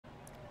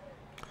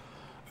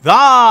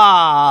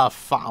The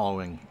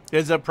following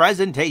is a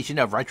presentation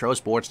of Retro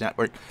Sports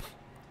Network.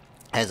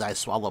 As I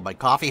swallow my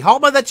coffee,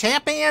 home of the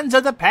champions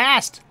of the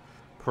past,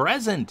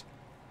 present,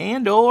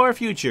 and or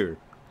future.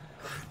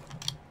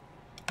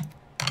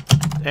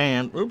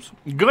 And,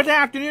 good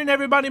afternoon,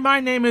 everybody. My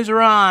name is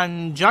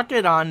Ron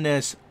Juckett on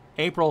this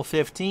April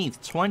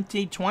 15th,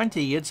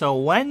 2020. It's a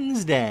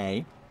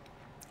Wednesday.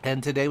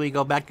 And today we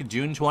go back to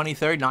June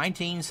 23rd,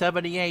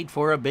 1978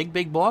 for a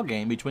big ball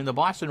game between the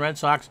Boston Red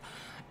Sox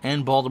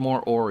and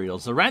Baltimore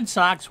Orioles. The Red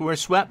Sox were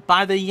swept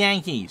by the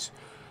Yankees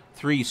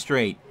 3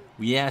 straight.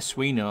 Yes,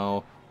 we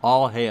know.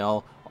 All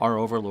hail our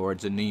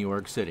overlords in New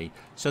York City.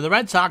 So the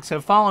Red Sox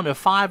have fallen to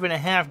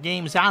 5.5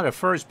 games out of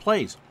first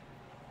place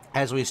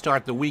as we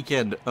start the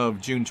weekend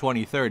of June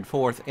 23rd,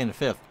 4th, and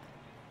 5th.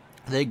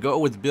 They go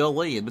with Bill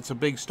Lee, and it's a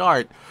big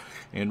start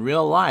in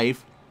real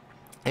life.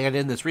 And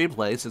in this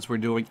replay, since we're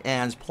doing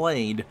as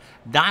played,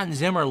 Don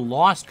Zimmer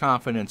lost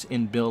confidence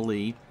in Bill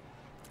Lee.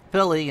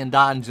 Bill Lee and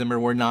Don Zimmer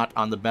were not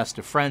on the best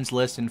of friends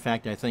list. In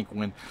fact, I think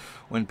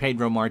when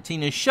Pedro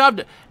Martinez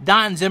shoved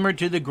Don Zimmer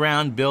to the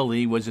ground, Bill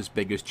Lee was his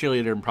biggest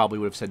cheerleader and probably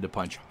would have said to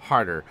punch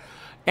harder.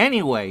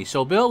 Anyway,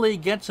 so Bill Lee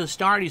gets a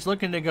start. He's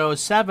looking to go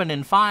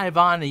 7-5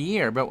 on the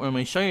year. But when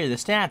we show you the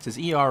stats, his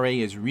ERA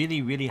is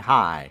really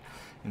high.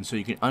 And so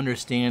you can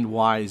understand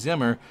why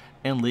Zimmer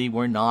and Lee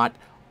were not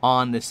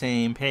on the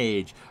same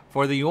page.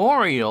 For the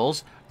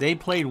Orioles, they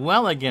played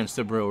well against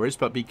the Brewers,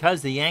 but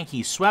because the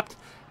Yankees swept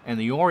and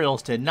the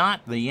Orioles did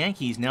not, the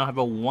Yankees now have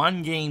a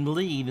 1-game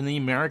lead in the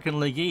American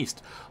League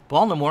East.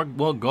 Baltimore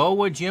will go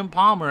with Jim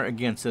Palmer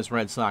against this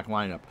Red Sox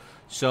lineup.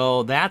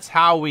 So that's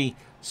how we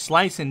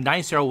slice and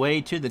dice our way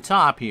to the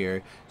top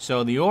here.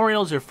 So the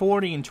Orioles are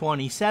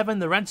 40-27,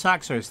 the Red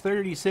Sox are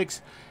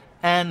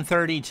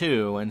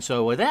 36-32. And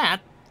so with that,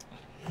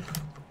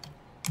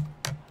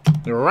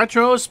 the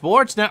Retro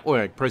Sports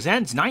Network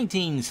presents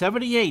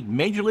 1978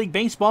 Major League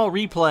Baseball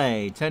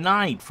replay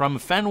tonight from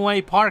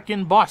Fenway Park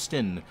in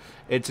Boston.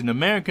 It's an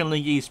American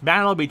League East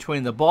battle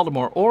between the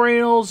Baltimore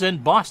Orioles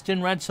and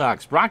Boston Red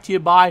Sox, brought to you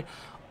by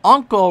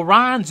Uncle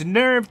Ron's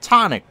Nerve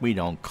Tonic. We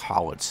don't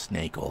call it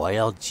snake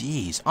oil.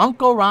 Geez,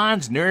 Uncle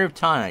Ron's Nerve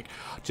Tonic.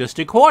 Just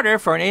a quarter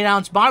for an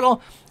 8-ounce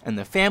bottle, and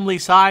the family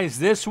size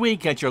this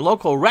week at your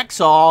local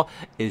Rexall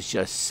is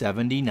just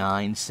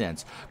 79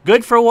 cents.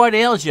 Good for what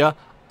ails you.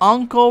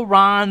 Uncle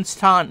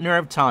Ron's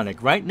Nerve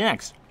Tonic, right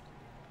next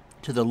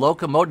to the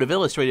Locomotive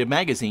Illustrated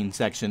magazine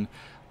section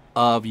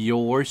of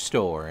your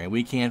store. And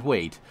we can't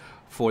wait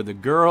for the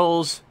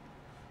girls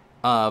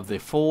of the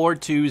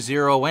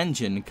 420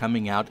 engine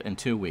coming out in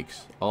 2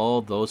 weeks.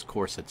 Oh, those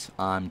corsets,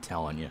 I'm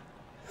telling you.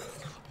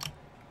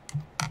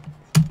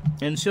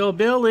 And so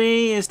Bill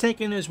Lee is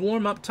taking his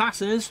warm-up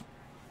tosses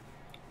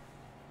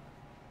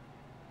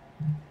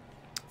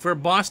for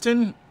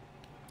Boston.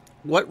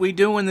 What we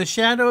do in the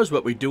shadows,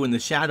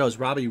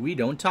 Robbie, we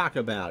don't talk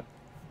about.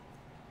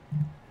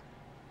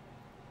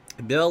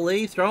 Bill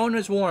Lee throwing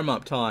his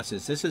warm-up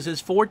tosses. This is his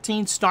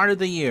 14th start of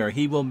the year.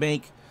 He will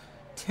make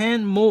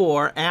 10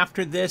 more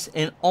after this,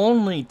 and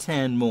only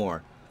 10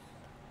 more.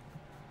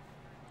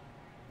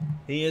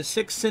 He is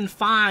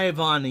 6-5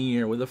 on the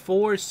year with a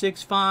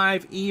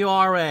 4.65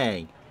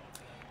 ERA.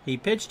 He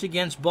pitched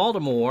against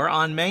Baltimore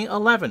on May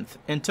 11th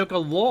and took a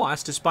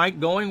loss despite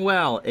going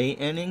well. 8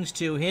 innings,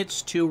 2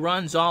 hits, 2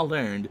 runs, all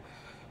earned.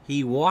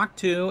 He walked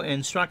 2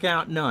 and struck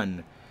out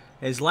none.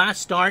 His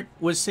last start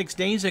was 6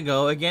 days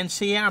ago against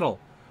Seattle.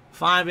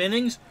 5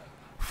 innings,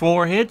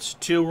 4 hits,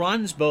 2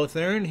 runs, both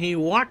earned. He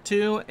walked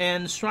 2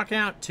 and struck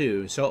out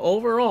 2. So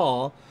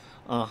overall,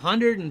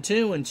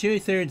 102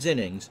 2/3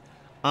 innings,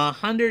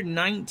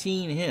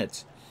 119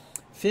 hits,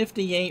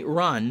 58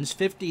 runs,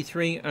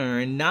 53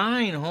 earned,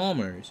 9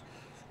 homers.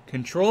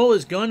 Control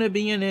is going to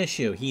be an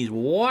issue. He's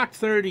walked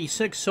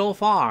 36 so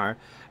far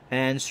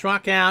and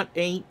struck out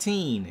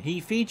 18. He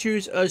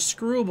features a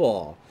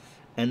screwball,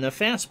 and the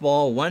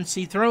fastball, once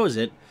he throws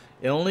it,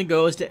 it only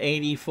goes to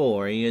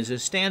 84. He is a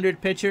standard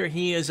pitcher.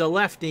 He is a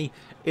lefty.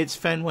 It's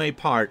Fenway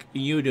Park.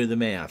 You do the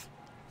math.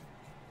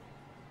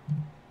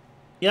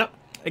 Yep.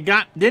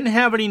 Didn't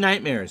have any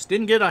nightmares.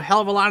 Didn't get a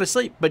hell of a lot of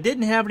sleep, but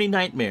didn't have any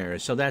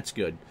nightmares, so that's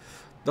good.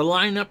 The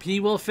lineup he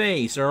will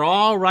face are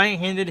all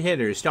right-handed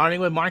hitters, starting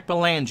with Mark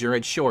Belanger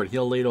at short.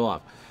 He'll lead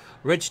off.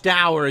 Rich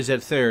Dower is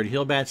at third.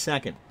 He'll bat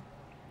second.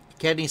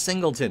 Kenny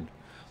Singleton.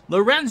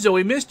 Lorenzo,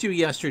 we missed you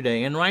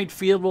yesterday. In right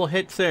field will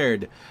hit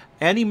third.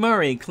 Eddie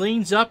Murray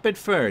cleans up at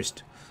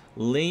first.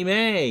 Lee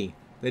May,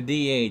 the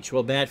DH,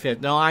 will bat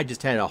fifth. No, I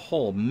just had a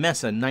whole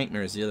mess of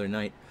nightmares the other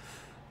night.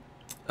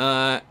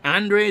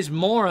 Andres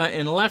Mora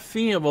in left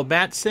field will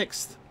bat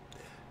sixth.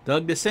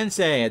 Doug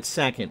DeCinces at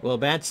second will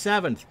bat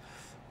seventh.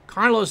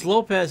 Carlos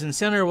Lopez in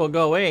center will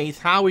go eighth.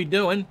 How we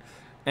doing?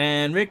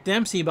 And Rick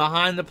Dempsey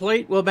behind the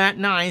plate will bat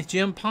ninth.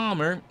 Jim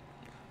Palmer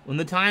when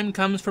the time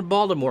comes for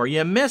Baltimore.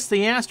 You missed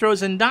the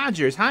Astros and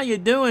Dodgers. How you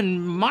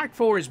doing, Mark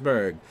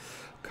Forsberg?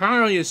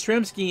 Carl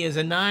Yastrzemski is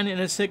a 9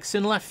 and a 6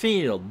 in left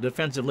field.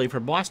 Defensively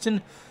for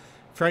Boston,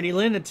 Freddie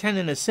Lynn a 10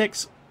 and a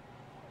 6.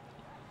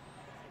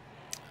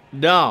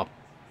 No,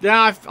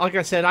 like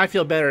I said, I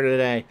feel better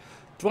today.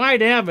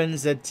 Dwight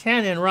Evans at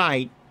 10 and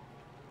right.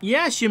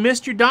 Yes, you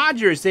missed your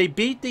Dodgers. They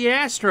beat the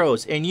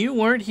Astros, and you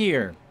weren't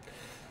here.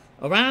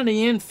 Around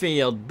the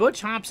infield,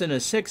 Butch Hobson a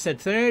 6 at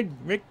third.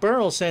 Rick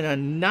Burleson a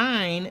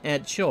 9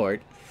 at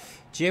short.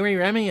 Jerry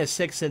Remy a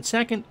 6 at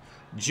second.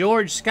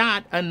 George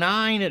Scott a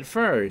 9 at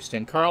first.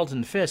 And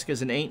Carlton Fisk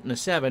is an 8 and a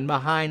 7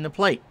 behind the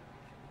plate.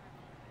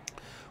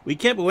 We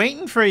kept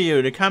waiting for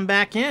you to come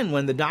back in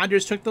when the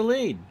Dodgers took the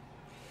lead.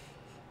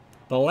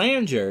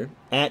 Belanger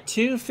at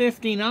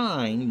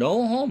 259,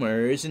 no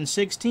homers and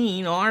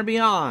 16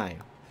 RBI.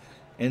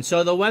 And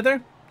so the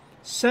weather,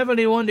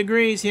 71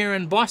 degrees here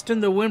in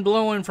Boston, the wind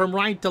blowing from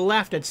right to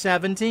left at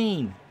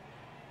 17.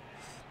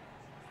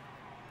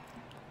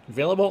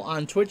 Available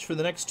on Twitch for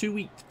the next 2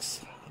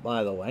 weeks,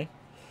 by the way.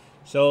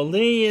 So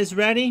Lee is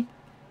ready,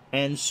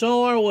 and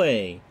so are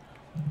we.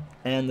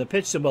 And the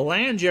pitch to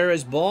Belanger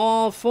is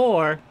ball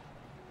 4.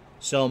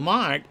 So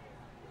Mark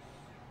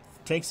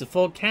takes the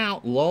full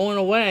count, low and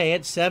away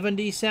at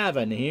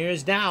 77.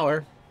 Here's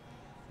Dower.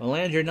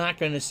 Belanger not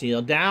going to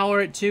steal. Dower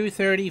at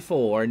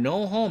 234,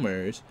 no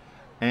homers,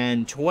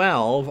 and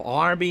 12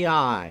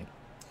 RBI.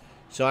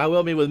 So I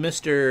will be with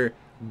Mr.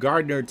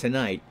 Gardner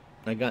tonight.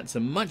 I got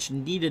some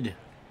much-needed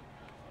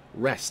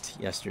rest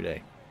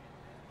yesterday.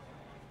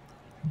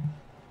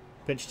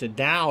 Pitch to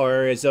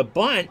Dower is a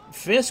bunt.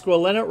 Fisk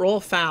will let it roll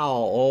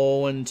foul.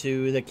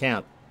 0-2 the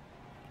count.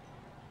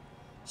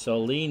 So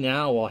Lee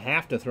now will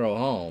have to throw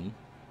home.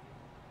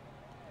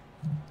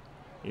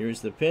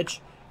 Here's the pitch.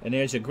 And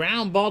there's a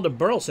ground ball to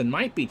Burleson.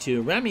 Might be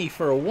 2. Remy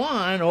for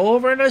 1.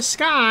 Over to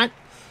Scott.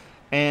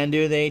 And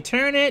do they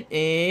turn it?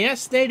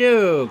 Yes, they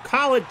do.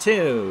 Call it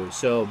 2.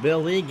 So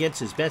Bill Lee gets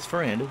his best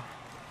friend,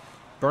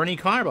 Bernie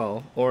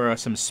Carbo, or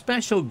some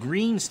special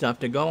green stuff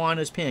to go on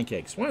his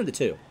pancakes. One of the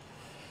two.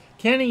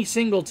 Kenny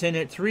Singleton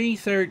at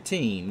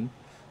 313.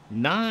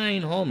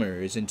 9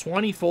 homers and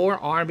 24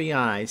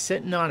 RBI,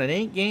 sitting on an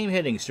 8-game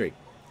hitting streak.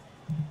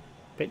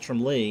 Pitch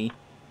from Lee.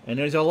 And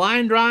there's a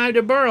line drive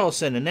to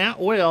Burleson, and that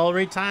will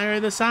retire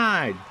the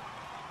side.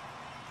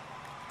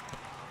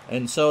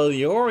 And so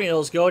the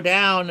Orioles go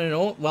down, in,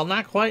 well,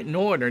 not quite in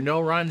order. No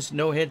runs,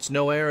 no hits,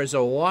 no errors,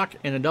 a walk,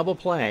 and a double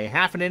play.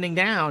 Half an inning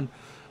down.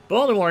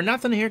 Baltimore,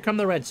 nothing. Here come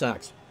the Red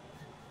Sox.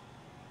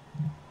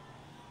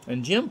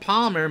 And Jim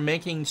Palmer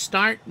making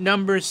start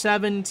number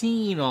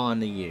 17 on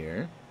the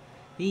year.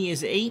 He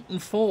is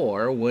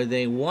 8-4 with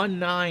a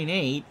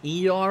 1.98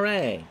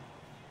 ERA.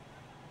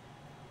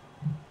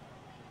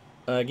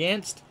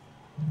 Against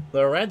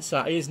the Red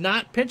Sox. He's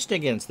not pitched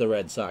against the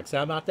Red Sox.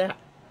 How about that?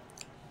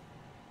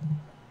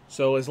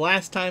 So his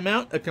last time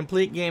out, a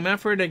complete game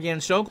effort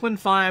against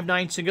Oakland 5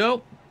 nights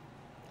ago.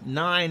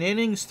 9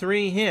 innings,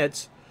 3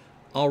 hits.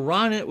 A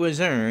run it was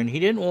earned. He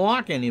didn't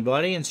walk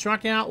anybody and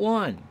struck out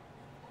 1.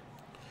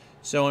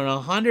 So in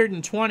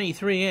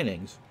 123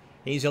 innings,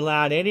 he's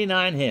allowed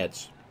 89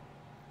 hits.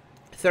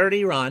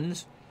 30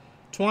 runs,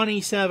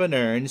 27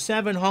 earned,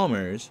 7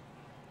 homers,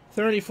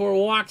 34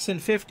 walks,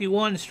 and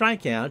 51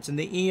 strikeouts, and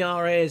the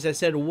ERA, as I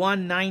said,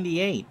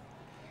 1.98.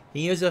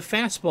 He is a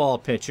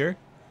fastball pitcher.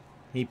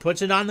 He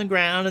puts it on the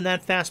ground, and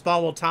that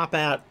fastball will top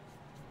out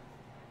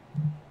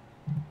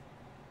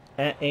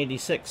at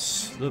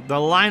 86. The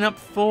lineup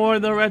for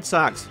the Red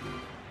Sox.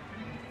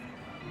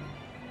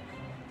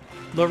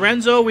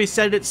 Lorenzo, we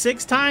said it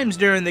 6 times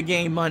during the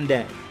game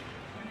Monday.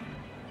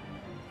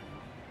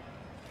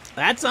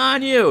 That's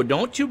on you.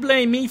 Don't you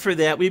blame me for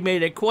that. We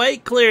made it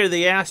quite clear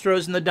the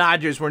Astros and the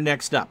Dodgers were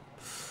next up.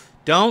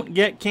 Don't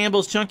get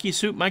Campbell's Chunky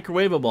Soup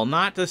microwavable.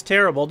 Not just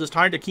terrible, just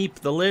hard to keep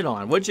the lid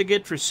on. What'd you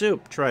get for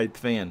soup, Tribe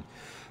fan?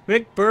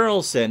 Rick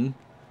Burleson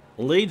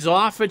leads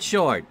off at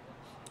short.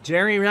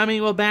 Jerry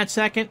Remy will bat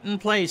second and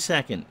play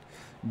second.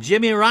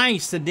 Jimmy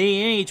Rice, the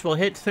DH, will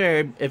hit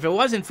third. If it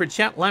wasn't for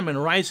Chet Lemon,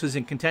 Rice was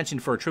in contention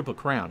for a Triple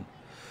Crown.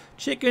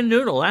 Chicken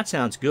Noodle, that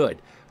sounds good.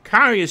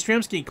 Kari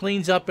Yastrzemski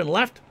cleans up in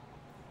left.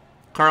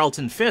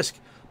 Carlton Fisk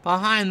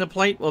behind the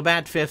plate will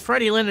bat fifth.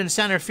 Freddie Lynn in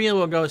center field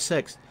will go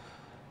sixth.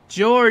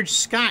 George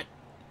Scott,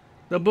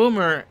 the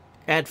boomer,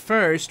 at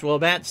first will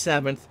bat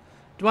seventh.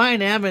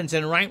 Dwight Evans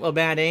in right will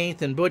bat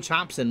eighth, and Butch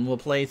Hobson will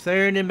play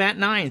third and bat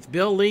ninth.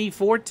 Bill Lee,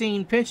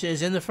 14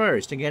 pitches in the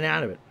first to get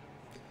out of it.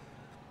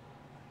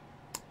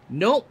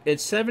 Nope,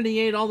 it's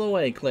 78 all the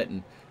way,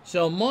 Clinton.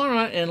 So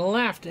Mora in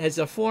left has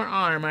a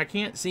forearm. I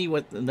can't see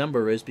what the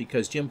number is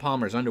because Jim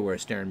Palmer's underwear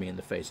is staring me in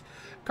the face.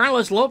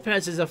 Carlos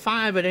Lopez is a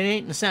 5 and an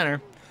 8 in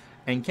center.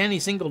 And Kenny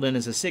Singleton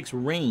is a 6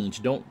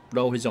 range. Don't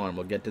throw his arm.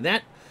 We'll get to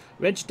that.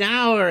 Rich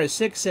Dower a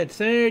 6 at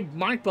third.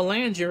 Mark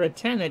Belanger a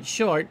 10 at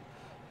short.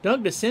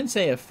 Doug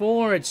DeCinces a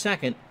 4 at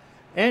second.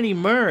 Eddie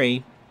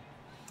Murray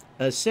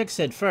a 6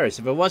 at first.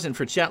 If it wasn't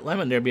for Chet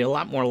Lemon, there'd be a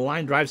lot more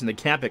line drives in the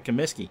cap at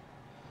Comiskey.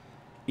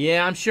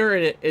 Yeah, I'm sure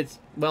it's...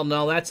 Well,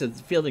 no, that's a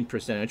fielding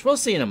percentage. We'll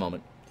see in a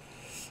moment.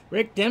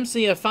 Rick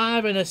Dempsey a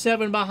 5 and a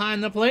 7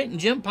 behind the plate. And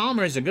Jim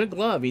Palmer is a good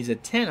glove. He's a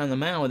 10 on the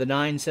mound with a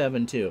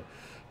 9.72.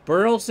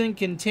 Burleson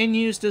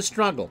continues to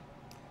struggle.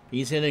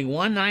 He's hitting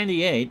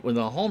 198 with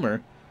a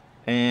homer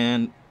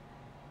and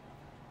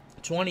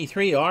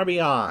 23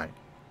 RBI.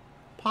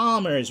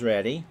 Palmer's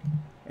ready.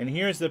 And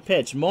here's the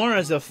pitch.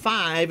 Mora's a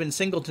 5, and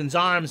Singleton's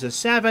arms a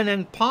 7,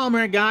 and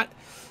Palmer got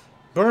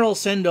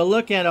Burleson to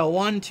look at a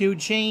 1-2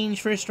 change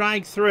for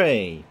strike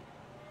 3.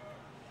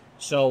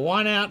 So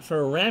 1 out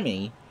for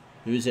Remy,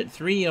 who's at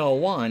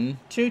 301,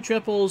 2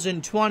 triples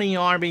and 20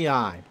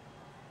 RBI.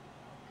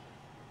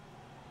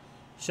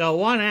 So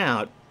 1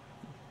 out.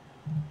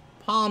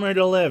 Palmer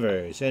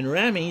delivers, and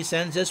Remy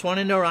sends this one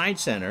into right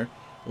center.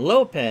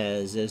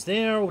 Lopez is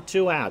there,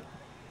 2 out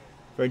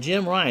for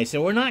Jim Rice.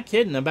 And we're not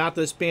kidding about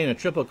this being a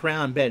Triple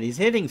Crown bet. He's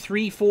hitting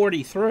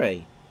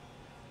 .343.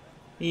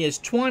 He has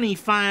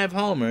 25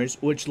 homers,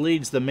 which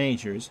leads the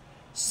majors.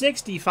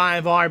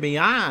 65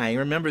 RBI.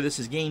 Remember, this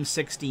is game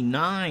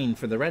 69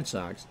 for the Red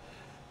Sox.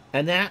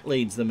 And that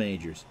leads the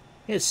majors.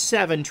 He has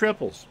 7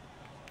 triples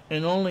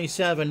and only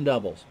 7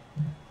 doubles.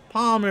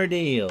 Palmer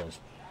deals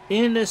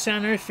into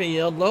center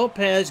field.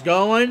 Lopez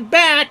going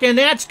back, and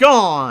that's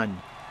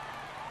gone.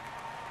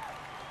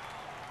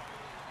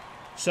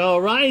 So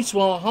Rice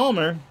will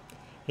homer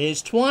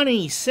his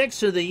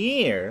 26th of the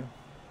year,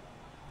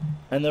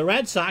 and the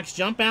Red Sox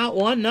jump out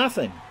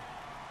 1-0.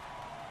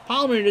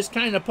 Palmer just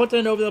kind of put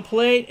that over the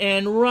plate,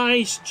 and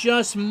Rice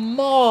just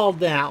mauled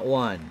that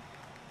one.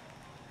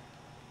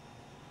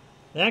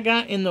 That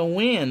got in the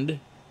wind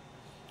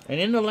and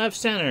into left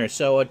center,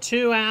 so a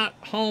 2-out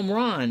home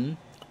run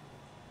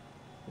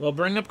will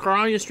bring up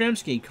Carl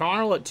Yastrzemski.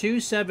 Carl at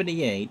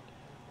 278,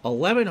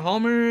 11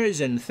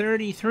 homers and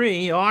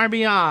 33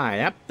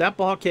 RBI. That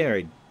ball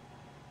carried.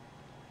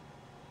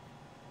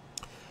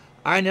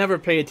 I never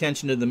pay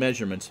attention to the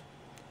measurements.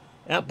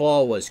 That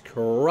ball was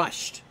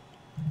crushed.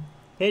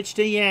 Pitch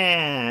to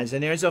Yaz,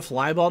 and there's a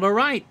fly ball to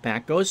right.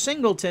 Back goes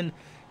Singleton.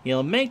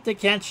 He'll make the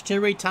catch to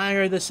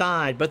retire the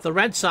side, but the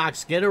Red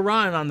Sox get a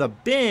run on the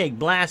big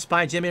blast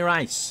by Jimmy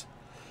Rice.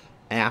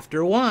 After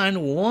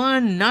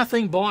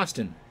 1-0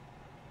 Boston.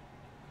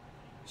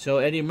 So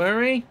Eddie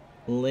Murray,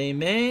 Lee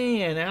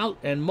May,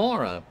 and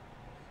Mora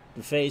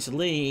to face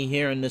Lee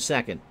here in the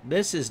second.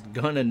 This is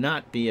going to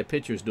not be a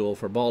pitcher's duel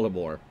for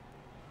Baltimore.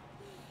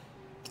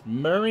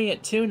 Murray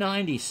at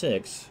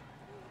 296,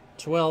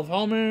 12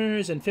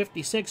 homers and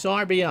 56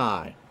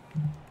 RBI.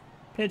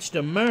 Pitch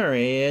to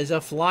Murray is a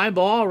fly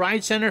ball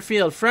right center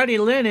field. Freddie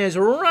Lynn is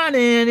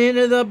running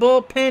into the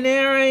bullpen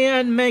area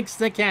and makes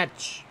the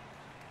catch.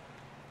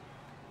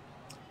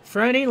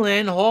 Freddie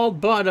Lynn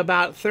hauled Bud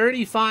about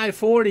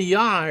 35-40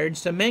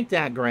 yards to make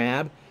that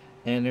grab,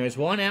 and there's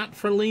 1 out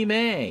for Lee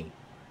May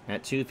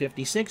at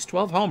 256,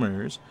 12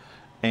 homers,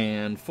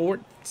 and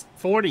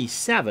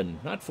 47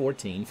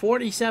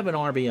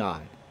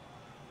 RBI.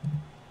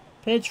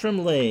 Pitch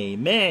from Lee.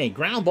 May,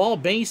 ground ball,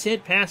 base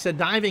hit past a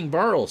diving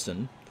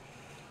Burleson.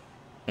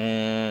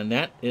 And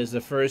that is the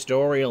first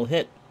Oriole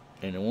hit,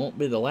 and it won't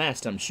be the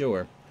last, I'm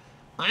sure.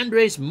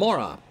 Andres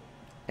Mora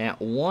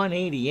at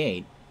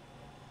 188,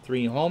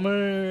 3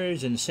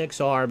 homers and 6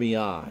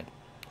 RBI.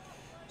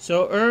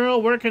 So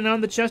Earl working on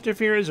the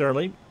Chesterfields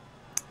early.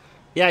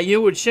 Yeah,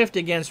 you would shift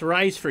against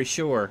Rice for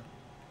sure.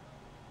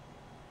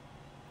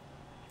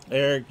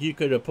 There, you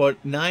could have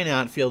put 9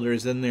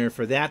 outfielders in there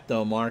for that,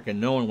 though, Mark, and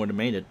no one would have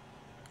made it.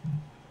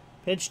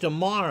 Pitch to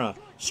Mora.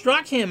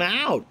 Struck him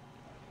out.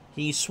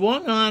 He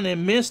swung on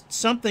and missed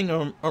something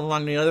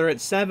along the other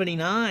at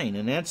 79,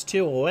 and that's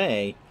 2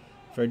 away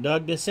for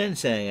Doug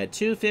DeCinces at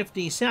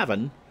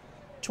 257,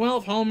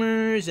 12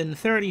 homers and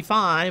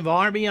 35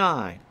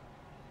 RBI.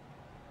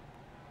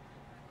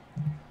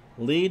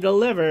 Lee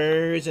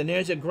delivers, and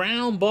there's a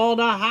ground ball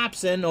to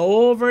Hobson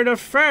over to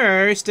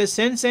first.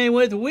 DeCinces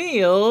with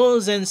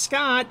wheels, and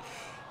Scott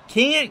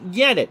can't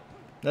get it.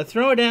 The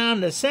throw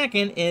down to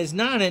second is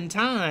not in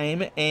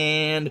time,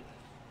 and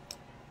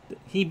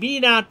he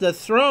beat out the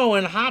throw,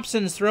 and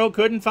Hobson's throw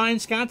couldn't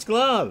find Scott's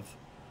glove.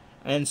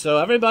 And so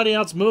everybody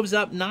else moves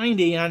up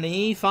 90 on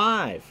the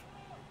E5.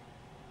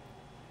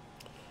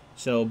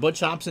 So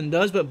Butch Hobson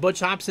does, but Butch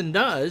Hobson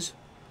does.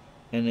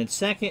 And it's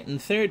second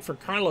and third for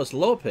Carlos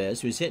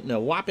Lopez, who's hitting a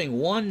whopping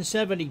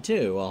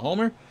 172, a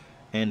homer,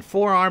 and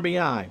 4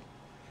 RBI.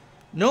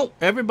 Nope,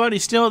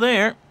 everybody's still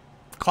there.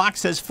 Clock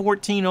says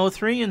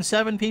 14:03 and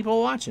 7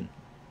 people watching.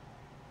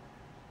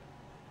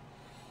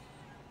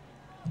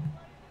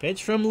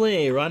 Pitch from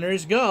Lee.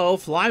 Runners go.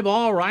 Fly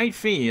ball right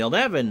field.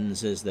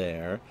 Evans is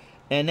there.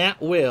 And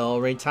that will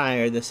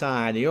retire the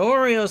side. The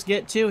Orioles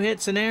get 2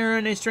 hits, an error,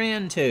 and they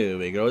strand 2.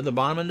 We go to the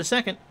bottom of the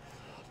second.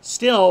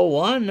 Still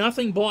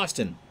 1-0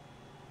 Boston.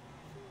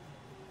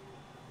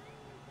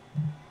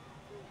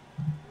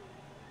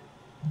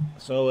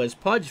 So as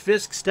Pudge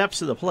Fisk steps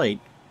to the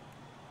plate,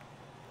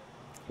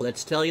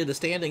 let's tell you the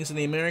standings in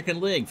the American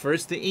League.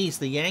 First the East,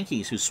 the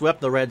Yankees, who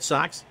swept the Red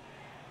Sox.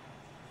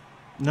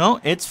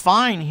 No, it's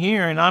fine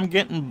here, and I'm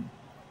getting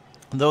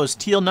those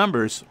teal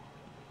numbers.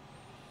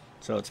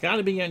 So it's got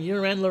to be on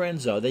your end,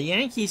 Lorenzo. The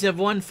Yankees have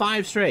won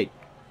 5 straight,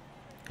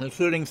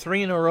 including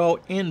 3 in a row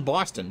in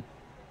Boston.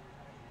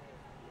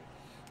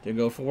 They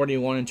go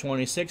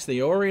 41-26.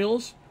 The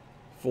Orioles,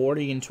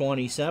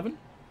 40-27.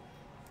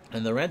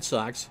 And the Red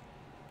Sox,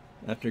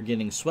 after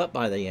getting swept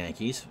by the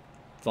Yankees,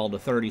 fall to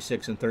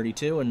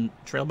 36-32 and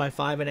trail by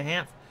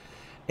 5.5.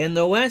 In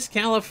the West,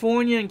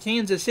 California and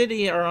Kansas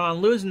City are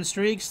on losing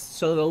streaks,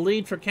 so the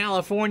lead for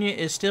California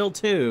is still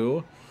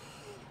 2.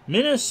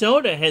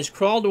 Minnesota has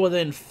crawled to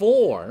within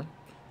 4,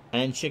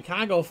 and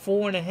Chicago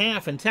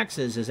 4.5, and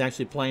Texas is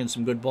actually playing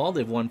some good ball.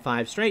 They've won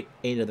 5 straight,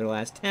 8 of their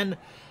last 10,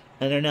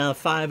 and they're now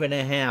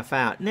 5.5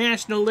 out.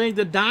 National League,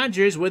 the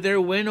Dodgers, with their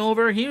win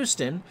over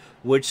Houston,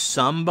 which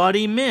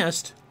somebody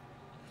missed,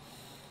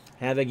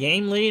 have a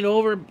game lead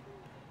over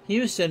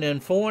Houston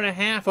and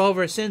 4.5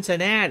 over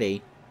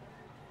Cincinnati.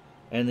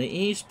 And the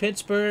East,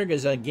 Pittsburgh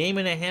is a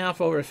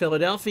 1.5 over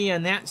Philadelphia,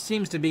 and that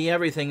seems to be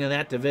everything in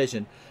that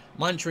division.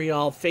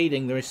 Montreal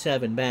fading, they're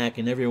 7 back,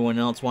 and everyone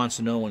else wants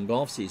to know when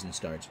golf season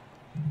starts.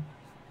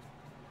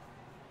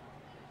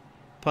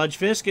 Pudge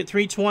Fisk at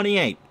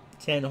 328.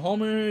 10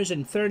 homers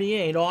and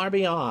 38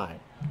 RBI.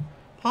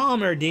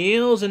 Palmer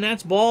deals, and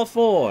that's ball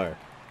 4.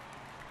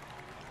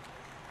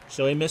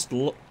 So he missed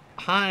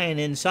high and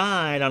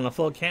inside on a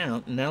full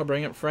count, and that'll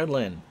bring up Fred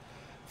Lynn.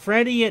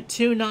 Freddie at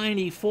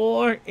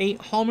 294,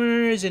 8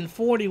 homers and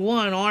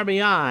 41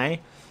 RBI,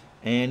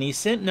 and he's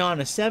sitting on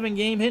a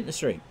 7-game hitting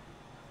streak.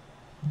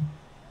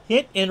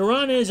 Hit and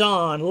run is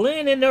on.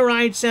 Lynn into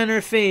right center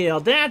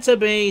field. That's a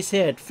base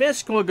hit.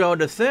 Fisk will go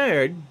to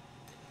third,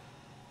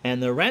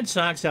 and the Red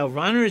Sox have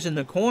runners in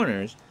the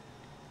corners,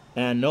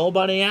 and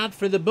nobody out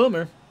for the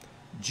boomer.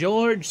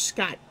 George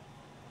Scott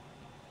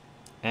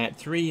at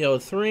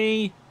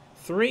 303,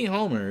 3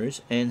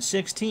 homers and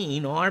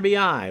 16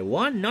 RBI.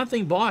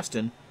 1-0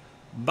 Boston.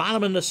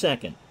 Bottom of the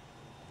second.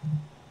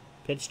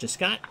 Pitch to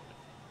Scott.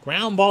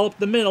 Ground ball up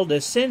the middle to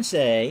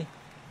Sensei.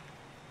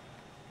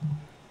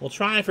 We'll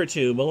try for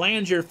 2.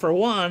 Belanger for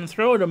 1.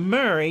 Throw to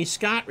Murray.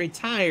 Scott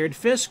retired.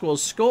 Fisk will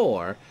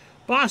score.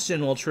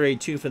 Boston will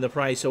trade 2 for the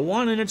price of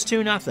 1, and it's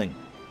 2-0.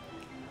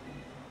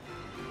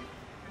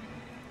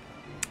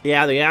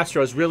 Yeah, the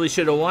Astros really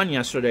should have won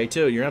yesterday,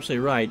 too. You're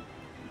absolutely right.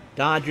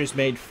 Dodgers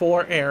made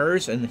 4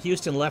 errors, and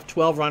Houston left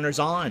 12 runners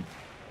on.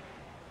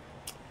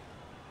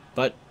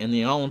 But in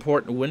the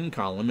all-important win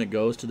column, it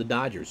goes to the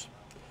Dodgers.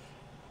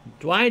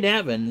 Dwight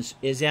Evans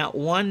is at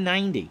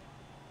 190.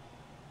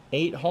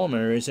 8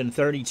 homers and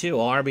 32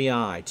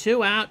 RBI.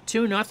 2 out,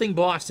 2-0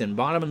 Boston,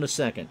 bottom of the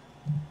second.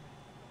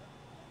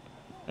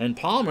 And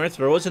Palmer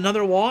throws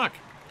another walk.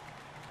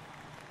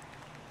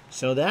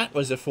 So that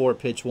was a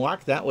 4-pitch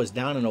walk. That was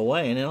down and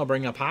away, and it'll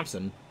bring up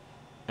Hobson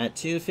at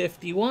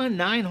 251,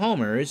 9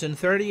 homers and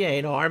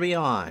 38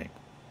 RBI.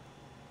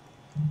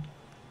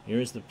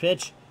 Here's the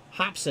pitch.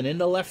 Hobson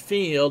into left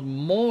field.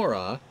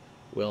 Mora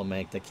will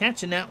make the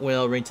catch, and that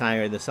will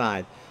retire the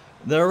side.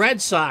 The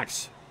Red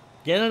Sox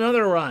get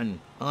another run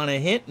on a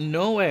hit,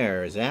 no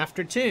errors.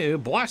 After 2,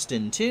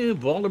 Boston 2,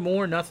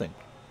 Baltimore nothing.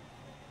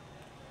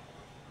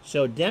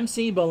 So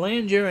Dempsey,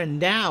 Belanger, and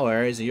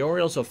Dower, as the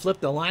Orioles will flip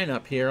the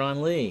lineup here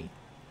on Lee.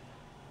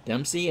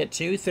 Dempsey at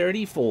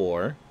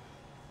 234.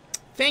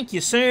 Thank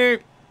you, sir.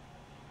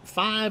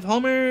 5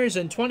 homers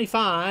and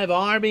 25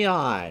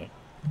 RBI.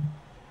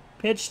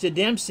 Pitch to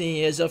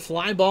Dempsey is a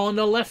fly ball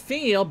into left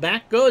field.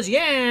 Back goes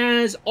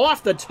Yaz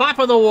off the top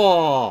of the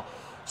wall.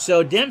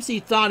 So Dempsey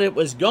thought it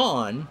was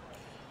gone.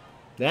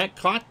 That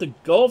caught the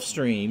Gulf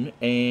Stream,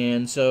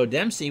 and so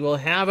Dempsey will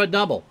have a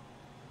double.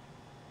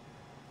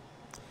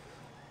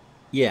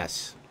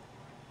 Yes.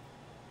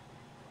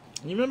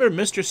 You remember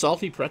Mr.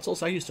 Salty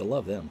Pretzels? I used to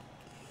love them.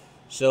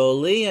 So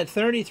Lee at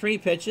 33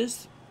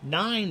 pitches,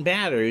 9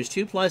 batters,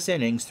 2+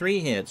 innings, 3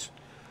 hits,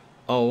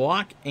 a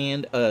walk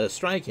and a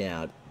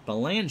strikeout.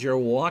 Belanger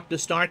walked to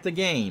start the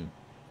game.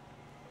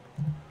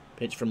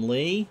 Pitch from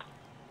Lee.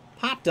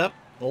 Popped up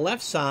the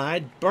left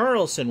side.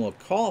 Burleson will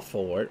call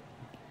for it.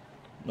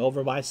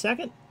 Over by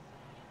second.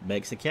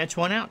 Makes the catch,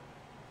 1 out.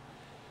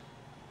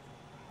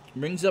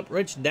 Brings up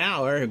Rich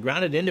Dower, who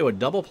grounded into a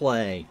double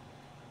play.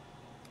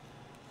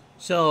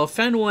 So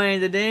Fenway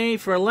today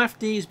for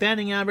lefties,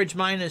 batting average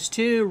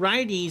 -2.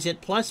 Righties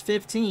at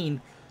 +15.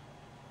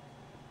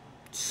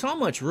 So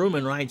much room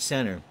in right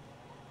center.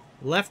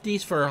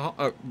 Lefties for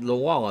the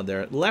wall out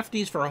there.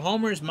 Lefties for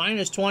homers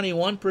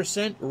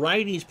 -21%.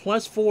 Righties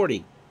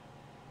 +40.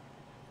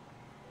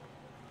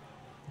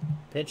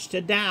 Pitch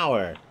to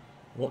Dower.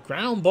 Well,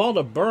 ground ball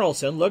to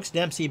Burleson. Looks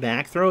Dempsey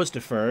back. Throws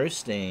to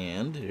first.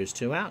 And there's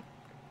 2 out.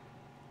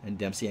 And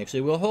Dempsey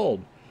actually will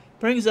hold.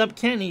 Brings up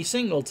Kenny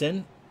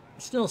Singleton.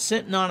 Still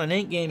sitting on an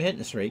 8-game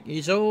hitting streak.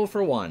 He's 0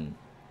 for 1.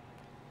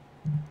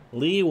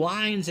 Lee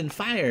winds and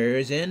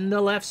fires into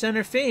left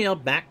center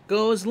field. Back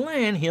goes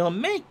Lynn. He'll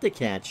make the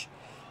catch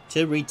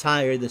to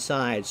retire the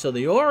side. So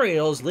the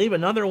Orioles leave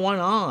another one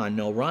on.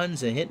 No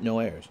runs, a hit, no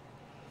errors.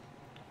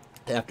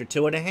 After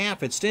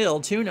 2.5, it's still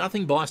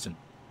 2-0 Boston.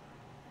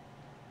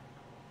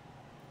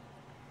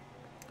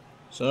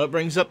 So it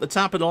brings up the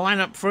top of the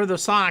lineup for the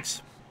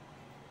Sox.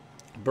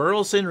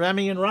 Burleson,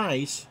 Remy, and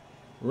Rice.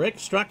 Rick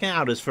struck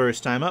out his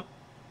first time up.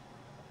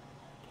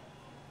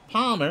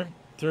 Palmer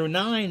threw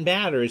 9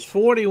 batters,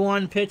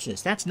 41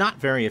 pitches. That's not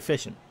very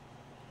efficient.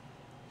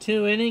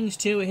 2 innings,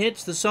 2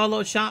 hits, the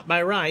solo shot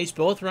by Rice.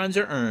 Both runs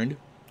are earned.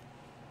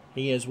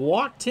 He has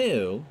walked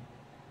 2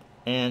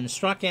 and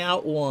struck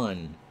out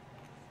 1.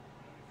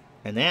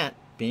 And that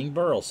being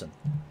Burleson.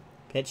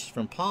 Pitch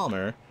from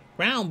Palmer.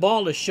 Ground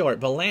ball to short.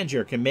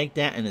 Belanger can make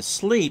that in his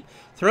sleep.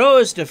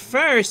 Throws to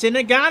first, and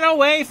it got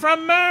away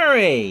from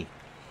Murray.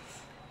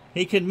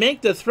 He could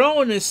make the throw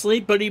in his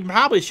sleep, but he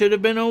probably should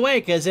have been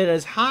awake, as it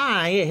is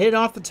high. It hit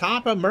off the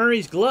top of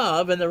Murray's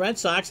glove, and the Red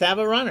Sox have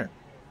a runner.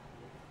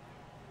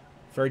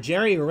 For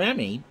Jerry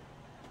Remy,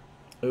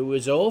 who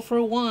was 0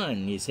 for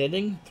 1, he's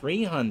hitting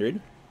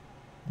 .300.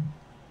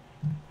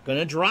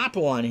 Gonna drop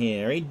one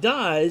here. He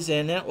does,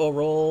 and that will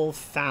roll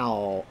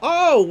foul.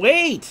 Oh,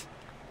 wait!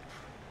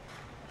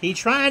 He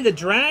tried to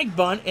drag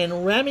bunt,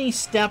 and Remy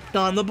stepped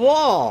on the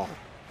ball.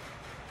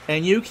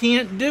 And you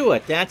can't do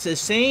it. That's the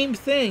same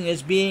thing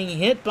as being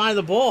hit by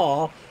the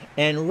ball,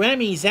 and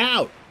Remy's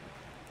out.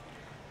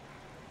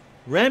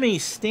 Remy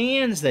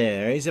stands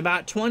there. He's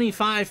about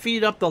 25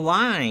 feet up the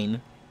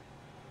line.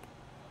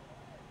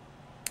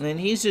 And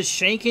he's just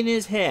shaking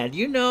his head.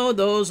 You know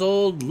those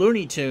old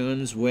Looney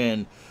Tunes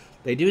when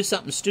they do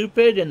something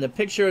stupid and the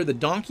picture of the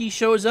donkey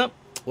shows up?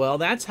 Well,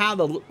 that's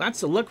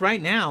the look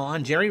right now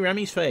on Jerry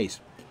Remy's face.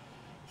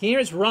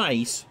 Here's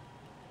Rice.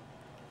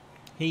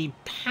 He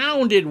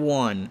pounded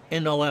one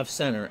in the left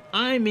center.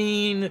 I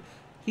mean,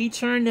 he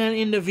turned that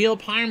into veal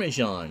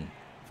parmesan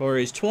for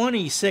his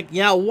 26th.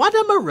 Yeah, what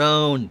a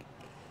maroon.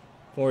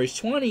 For his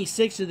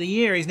 26th of the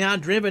year, he's now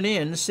driven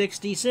in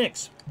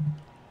 66.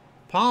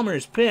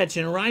 Palmer's pitch,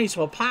 and Rice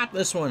will pop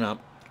this one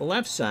up.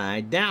 Left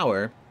side,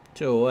 Dower,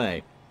 2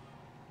 away.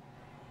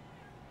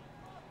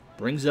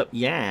 Brings up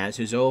Yaz,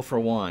 who's 0 for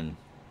 1.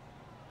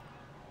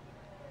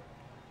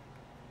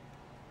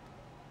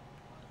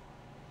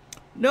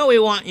 No, we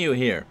want you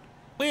here.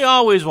 We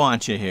always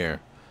want you here.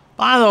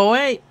 By the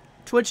way,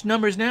 Twitch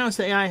numbers now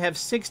say I have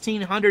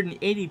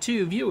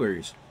 1,682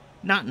 viewers.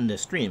 Not in the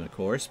stream, of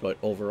course, but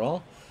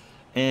overall.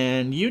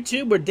 And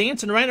YouTube, we're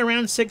dancing right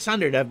around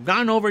 600. I've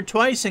gone over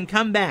twice and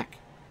come back.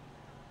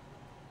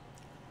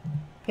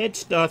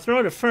 Pitch,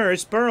 throw to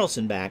first.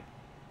 Burleson back.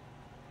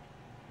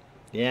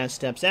 Yeah,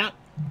 steps out.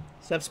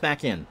 Steps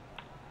back in.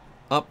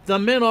 Up the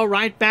middle,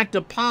 right back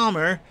to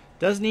Palmer.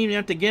 Doesn't even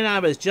have to get out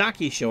of his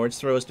jockey shorts.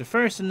 Throws to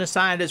first, and the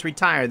side is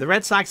retired. The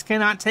Red Sox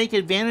cannot take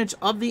advantage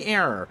of the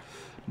error.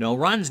 No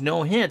runs,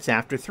 no hits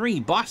after 3.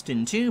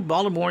 Boston 2,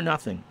 Baltimore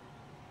nothing.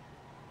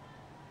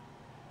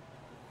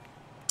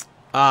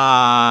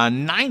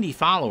 90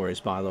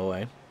 followers, by the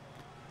way.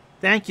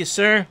 Thank you,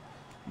 sir.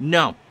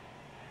 No.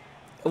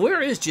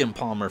 Where is Jim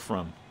Palmer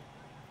from?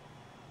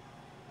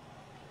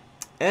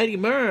 Eddie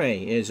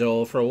Murray is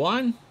 0 for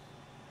 1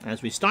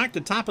 as we start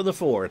the top of the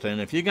 4th.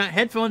 And if you got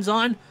headphones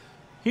on,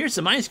 here's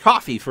some iced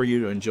coffee for you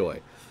to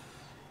enjoy.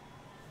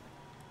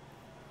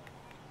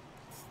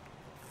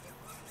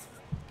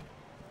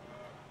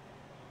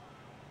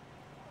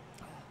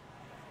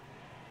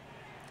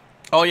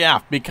 Oh,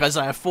 yeah, because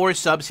I have 4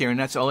 subs here, and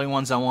that's the only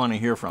ones I want to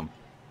hear from.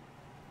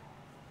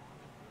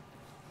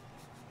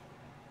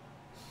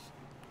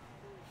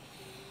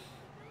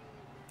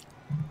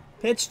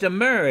 Pitch to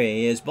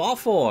Murray is ball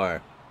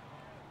 4.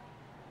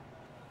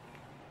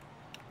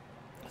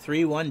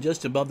 3-1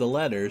 just above the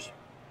letters.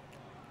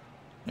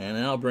 And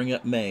I'll bring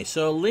up May.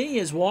 So Lee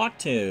is walked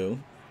 2.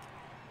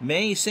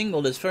 May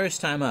singled his first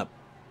time up.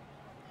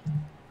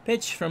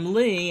 Pitch from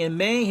Lee, and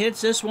May hits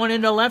this one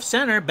into left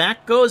center.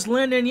 Back goes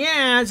Lyndon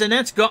Yaz, and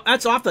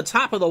that's off the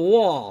top of the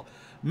wall.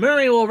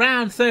 Murray will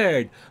round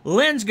third.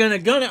 Lynn's going to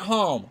gun it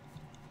home.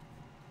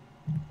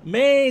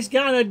 May's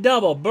got a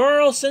double.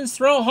 Burleson's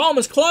throw home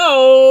is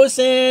close,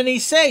 and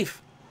he's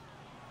safe.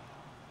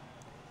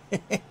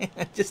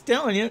 Just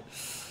telling you.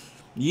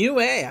 You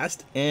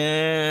asked,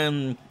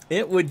 and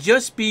it would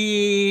just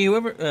be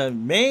whoever.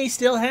 May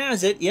still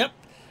has it. Yep,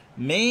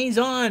 May's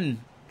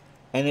on,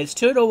 and it's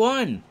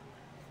 2-1.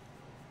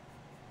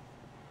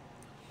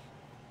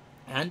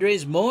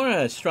 Andres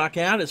Mora struck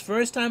out his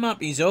first time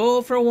up. He's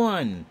 0 for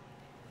 1.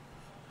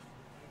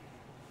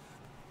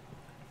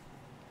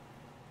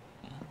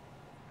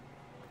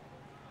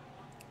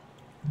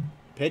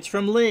 Pitch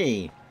from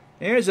Lee.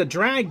 There's a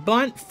drag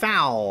bunt,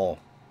 foul.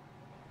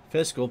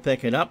 Fisk will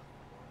pick it up.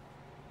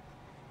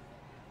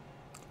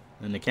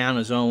 And the count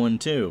is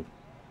 0-2.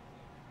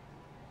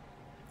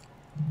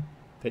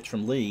 Pitch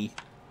from Lee.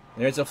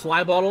 There's a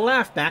fly ball to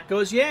left. Back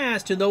goes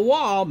Yaz to the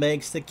wall.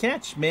 Makes the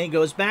catch. May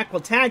goes back. Will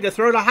tag the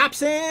throw to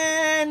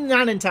Hobson.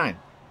 Not in time.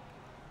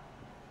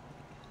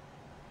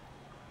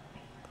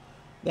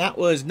 That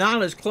was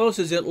not as close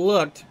as it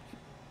looked.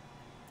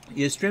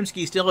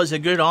 Yastrzemski still has a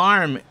good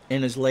arm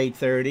in his late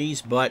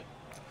 30s, but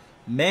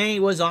May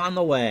was on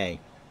the way.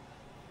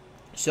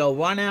 So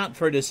 1 out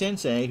for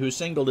DeCinces, who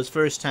singled his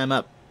first time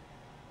up.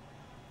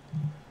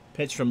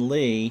 Pitch from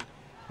Lee.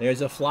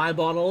 There's a fly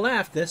ball to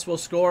left. This will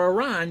score a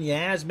run.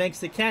 Yaz makes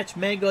the catch.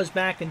 May goes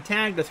back and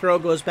tag. The throw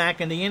goes back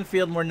in the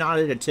infield, and we're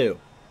knotted at 2.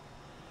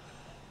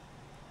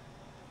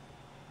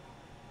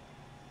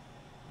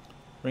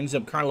 Brings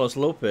up Carlos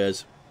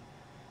Lopez.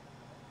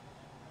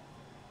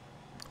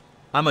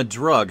 I'm a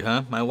drug,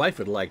 huh? My wife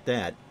would like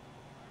that.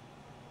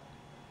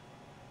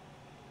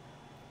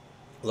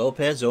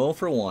 Lopez 0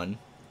 for 1.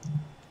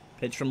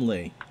 Pitch from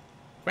Lee.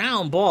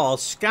 Ground ball.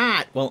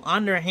 Scott will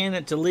underhand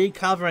it to Lee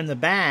covering the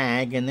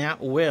bag, and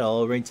that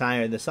will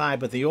retire the side.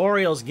 But the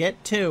Orioles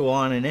get 2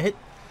 on an hit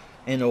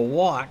and a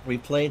walk. We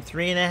played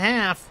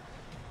 3.5.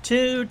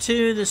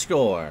 2-2 the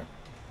score.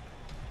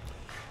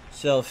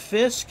 So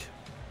Fisk,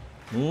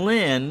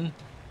 Lynn,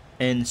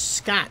 and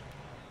Scott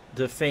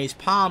to face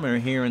Palmer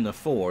here in the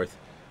 4th.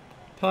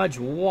 Pudge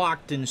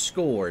walked and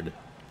scored.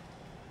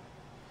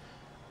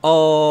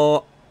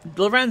 Oh,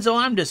 Lorenzo,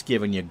 I'm just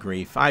giving you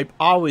grief. I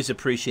always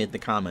appreciate the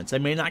comments. I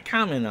may not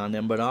comment on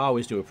them, but I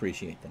always do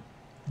appreciate them.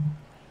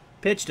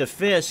 Pitch to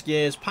Fisk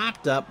is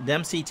popped up.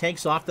 Dempsey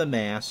takes off the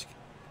mask.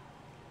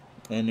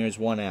 And there's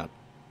 1 out.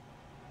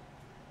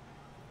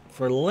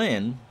 For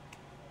Lynn,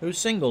 who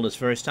singled his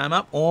first time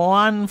up,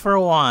 1 for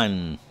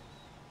 1.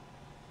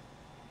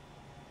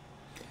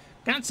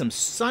 Got some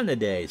sun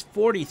today. It's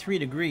 43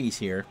 degrees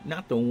here.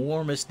 Not the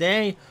warmest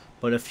day,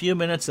 but a few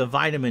minutes of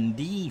vitamin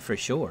D for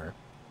sure.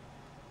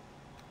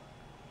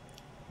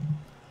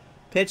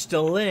 Pitch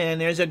to Lynn.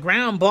 There's a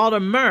ground ball to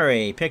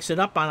Murray. Picks it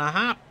up on a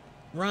hop.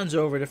 Runs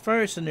over to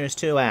first, and there's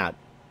 2 out.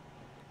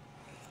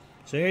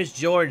 So here's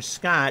George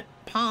Scott.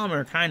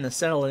 Palmer kind of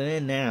settling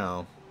in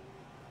now.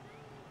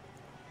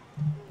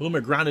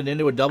 Boomer grounded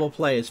into a double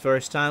play his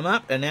first time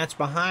up, and that's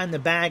behind the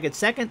bag at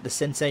second. The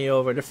Sensei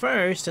over to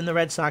first, and the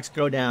Red Sox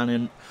go down.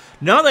 And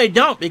no, they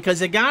don't,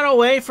 because it got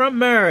away from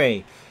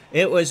Murray.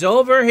 It was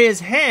over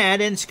his head,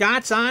 and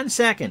Scott's on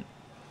second.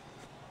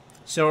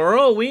 So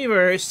Earl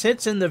Weaver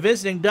sits in the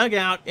visiting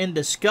dugout in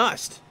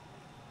disgust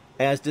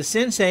as the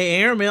Sensei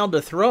airmailed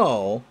to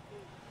throw,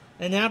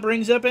 and that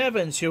brings up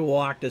Evans, who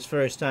walked his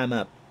first time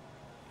up.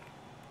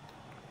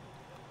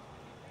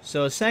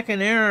 So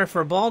second error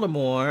for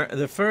Baltimore,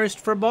 the first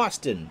for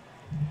Boston.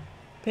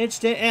 Pitch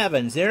to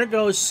Evans. There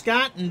goes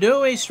Scott, and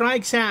Dewey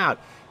strikes out.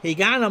 He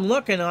got him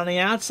looking on the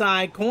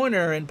outside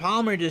corner, and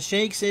Palmer just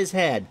shakes his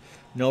head.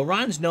 No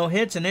runs, no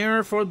hits, an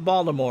error for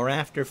Baltimore.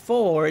 After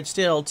 4, it's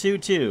still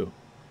 2-2.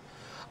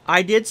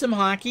 I did some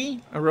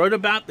hockey. I wrote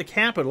about the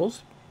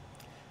Capitals,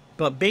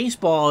 but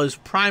baseball is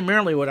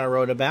primarily what I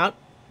wrote about,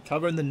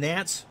 covering the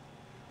Nats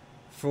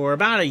for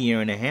about a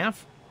year and a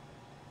half.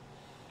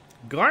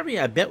 Garvey,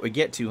 I bet, would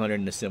get 200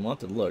 in the sim. We'll have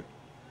to look.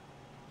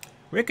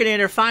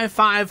 Rickinator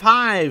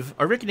 555,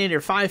 or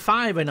Rickinator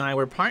 55 and I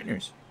were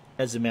partners,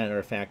 as a matter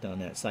of fact, on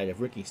that site,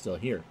 if Ricky's still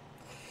here.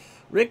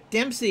 Rick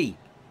Dempsey,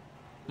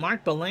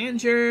 Mark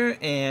Belanger,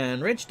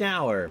 and Rich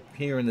Dower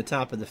here in the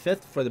top of the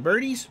 5th for the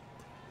birdies.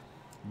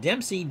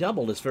 Dempsey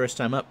doubled his first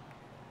time up.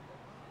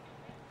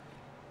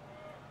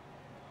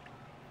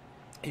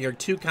 You're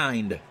too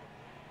kind,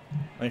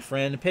 my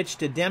friend. Pitch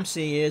to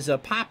Dempsey is a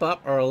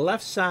pop-up or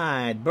left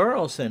side.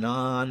 Burleson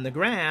on the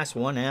grass,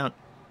 1 out.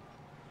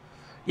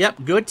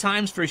 Yep, good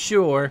times for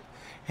sure.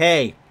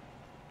 Hey,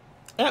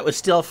 that was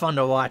still fun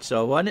to watch,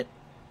 though, wasn't it?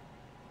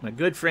 My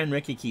good friend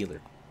Ricky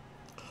Keeler.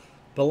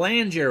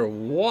 Belanger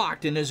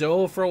walked and is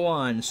 0 for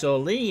 1. So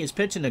Lee is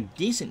pitching a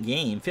decent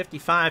game.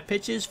 55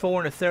 pitches,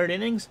 4 1/3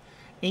 innings,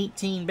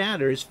 18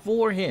 batters,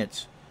 4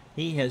 hits.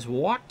 He has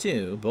walked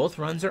 2. Both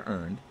runs are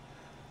earned.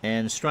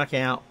 And struck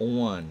out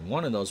 1.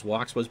 One of those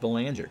walks was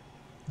Belanger.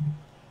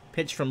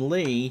 Pitch from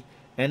Lee.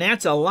 And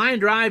that's a line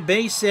drive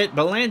base hit.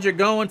 Belanger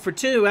going for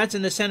 2. That's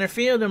in the center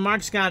field, and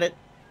Mark's got it.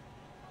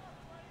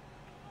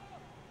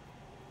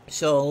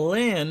 So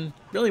Lynn,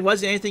 really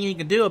wasn't anything you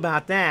could do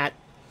about that.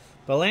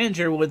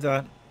 Belanger with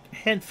a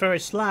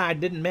head-first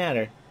slide, didn't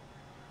matter.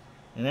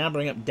 And now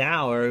bring up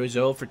Dower, who's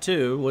 0 for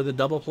 2 with a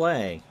double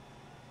play.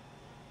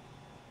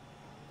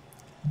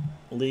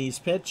 Lee's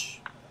pitch.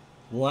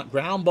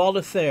 Ground ball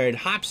to third.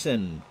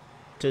 Hobson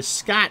to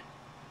Scott.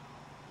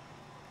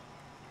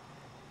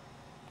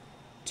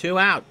 2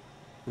 out.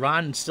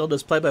 Ron still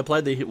does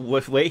play-by-play the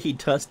way he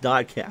does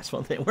Dodcast.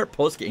 Well, they were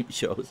post-game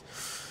shows.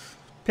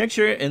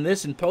 Picture in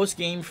this in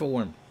post-game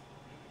form.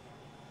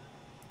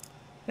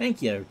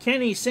 Thank you.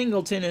 Kenny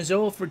Singleton is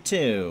 0 for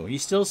 2.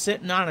 He's still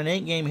sitting on an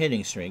 8-game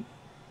hitting streak.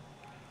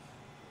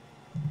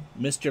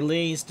 Mr.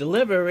 Lee's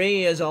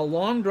delivery is a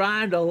long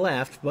drive to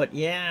left, but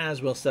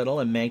Yaz will settle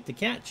and make the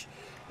catch.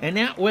 And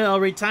that will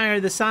retire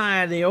the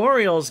side. The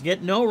Orioles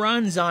get no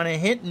runs on a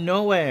hit and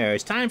no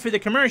errors. Time for the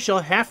commercial.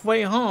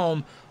 Halfway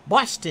home.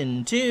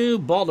 Boston 2,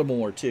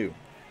 Baltimore 2.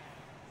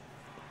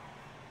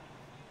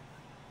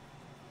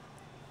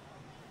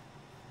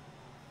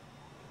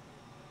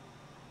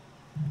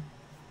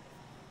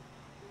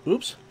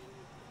 Oops.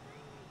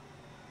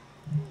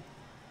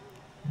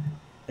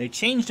 They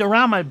changed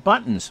around my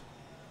buttons.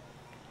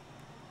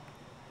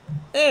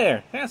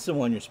 There. That's the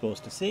one you're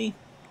supposed to see.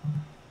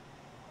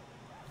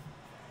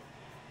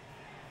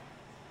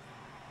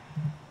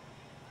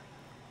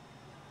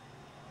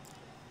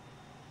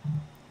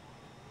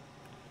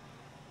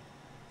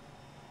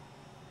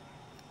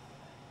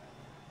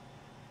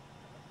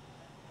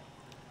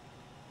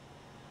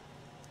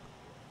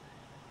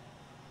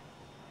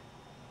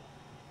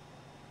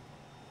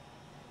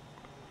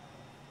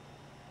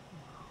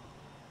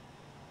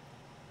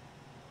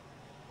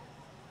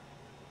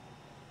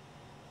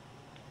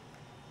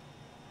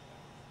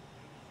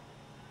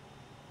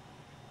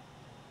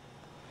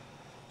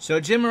 So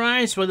Jim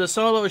Rice with a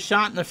solo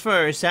shot in the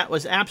first. That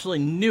was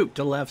absolutely nuked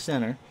to left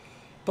center.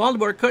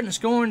 Baltimore couldn't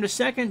score in the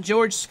second.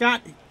 George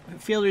Scott,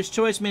 fielder's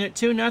choice, made it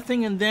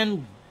 2-0, and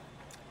then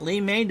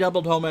Lee May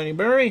doubled home Eddie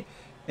Murray,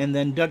 and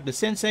then Doug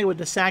DeCinces with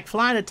the sac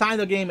fly to tie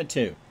the game at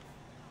 2.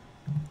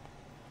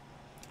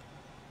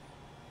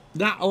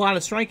 Not a lot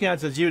of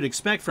strikeouts as you'd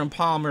expect from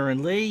Palmer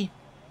and Lee.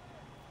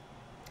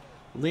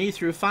 Lee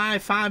threw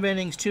 5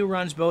 innings, 2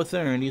 runs, both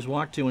earned. He's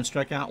walked 2 and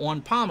struck out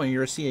 1. Palmer,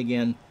 you'll see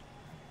again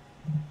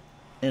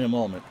in a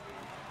moment.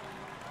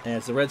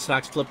 As the Red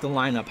Sox flip the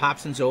lineup,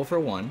 Hobson's 0 for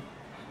 1.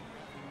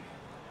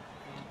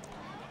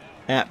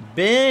 At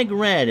Big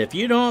Red, if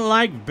you don't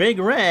like Big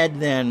Red,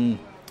 then...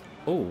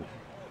 Oh.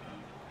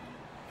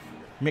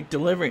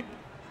 McDelivery.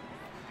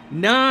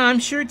 No, I'm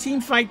sure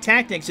Teamfight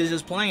Tactics is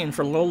just playing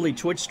for lowly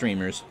Twitch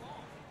streamers.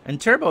 And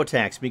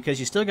TurboTax,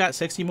 because you still got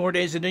 60 more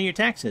days to do your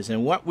taxes.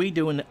 And what we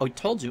do in the... Oh, I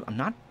told you, I'm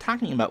not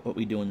talking about what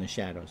we do in the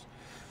shadows.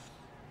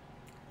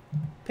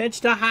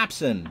 Pitch to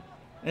Hobson.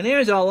 And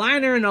there's a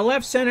liner in the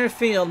left center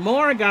field.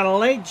 Moore got a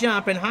late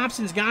jump, and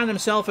Hobson's got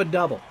himself a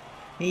double.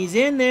 He's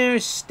in there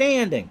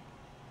standing.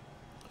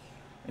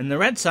 And the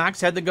Red Sox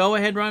had the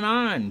go-ahead run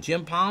on.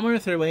 Jim Palmer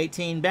threw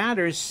 18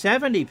 batters,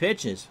 70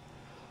 pitches.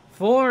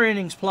 4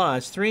 innings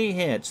plus, 3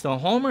 hits. The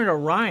homer to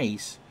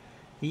Rice.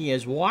 He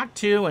has walked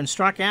 2 and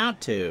struck out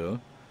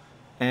 2.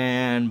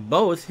 And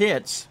both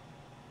hits,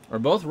 or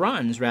both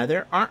runs,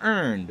 rather, are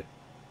earned.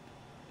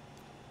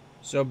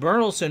 So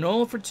Burleson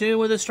 0 for 2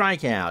 with a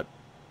strikeout.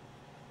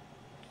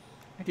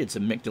 I did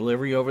some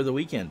McDelivery over the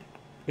weekend.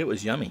 It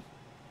was yummy.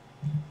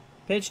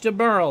 Pitch to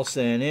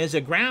Burleson is a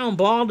ground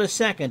ball to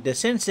second.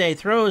 DeCinces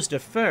throws to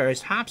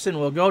first. Hobson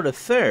will go to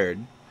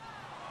third.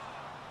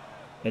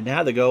 And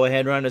now the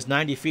go-ahead run is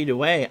 90 feet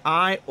away.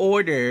 I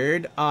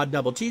ordered a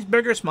double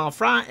cheeseburger, small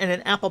fry, and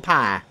an apple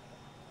pie.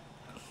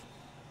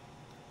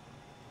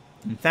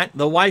 In fact,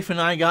 the wife and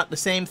I got the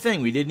same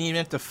thing. We didn't even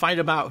have to fight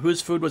about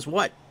whose food was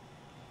what.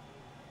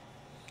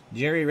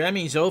 Jerry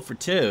Remy's 0 for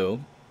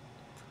 2.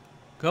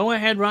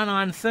 Go-ahead run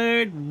on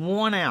third,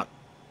 1 out.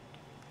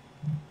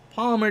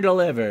 Palmer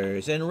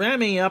delivers, and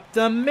Remy up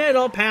the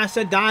middle past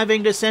a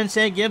diving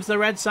DeCinces gives the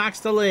Red Sox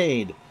the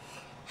lead.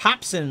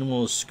 Hobson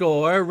will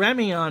score,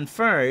 Remy on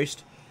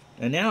first,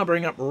 and now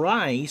bring up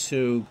Rice,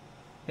 who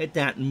hit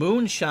that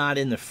moonshot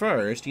in the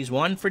first. He's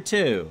 1 for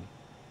 2.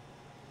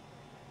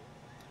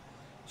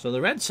 So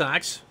the Red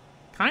Sox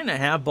kind of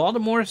have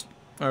Baltimore's,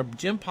 or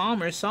Jim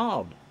Palmer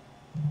solved.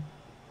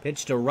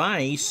 Pitch to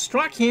Rice,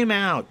 struck him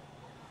out.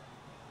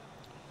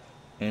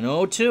 And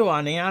 0-2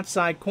 on the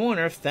outside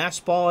corner.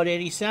 Fastball at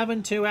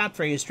 87. 2 out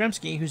for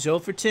Yastrzemski, who's 0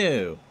 for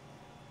 2.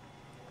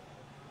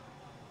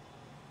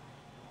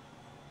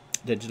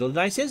 Digital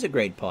Dice is a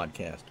great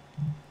podcast.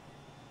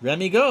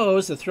 Remy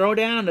goes. The throw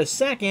down to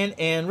second.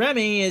 And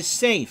Remy is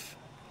safe.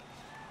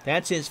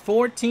 That's his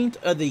 14th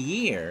of the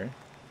year.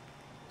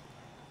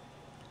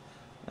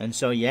 And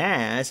so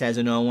Yaz has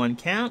an 0-1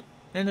 count.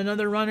 And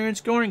another runner in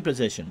scoring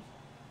position.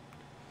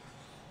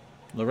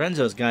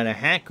 Lorenzo's got a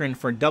hankering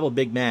for double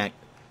Big Mac.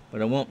 But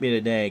it won't be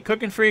today.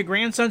 Cooking for your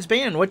grandson's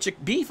band. What's your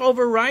beef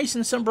over rice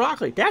and some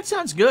broccoli? That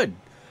sounds good.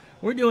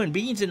 We're doing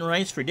beans and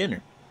rice for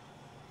dinner.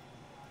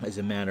 As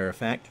a matter of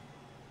fact.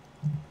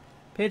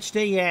 Pitch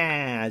to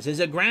Yaz is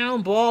a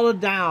ground ball to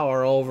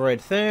Dower over at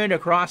third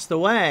across the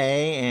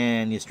way.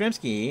 And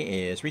Yastrzemski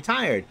is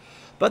retired.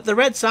 But the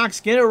Red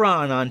Sox get a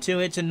run on 2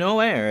 hits and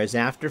no errors.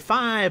 After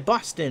 5,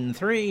 Boston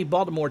 3,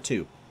 Baltimore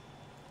 2.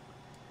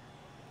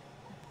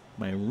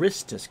 My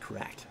wrist is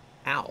cracked.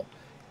 Ow.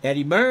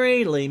 Eddie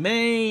Murray, Lee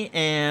May,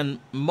 and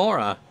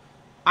Mora.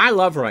 I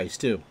love rice,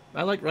 too.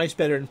 I like rice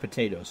better than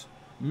potatoes.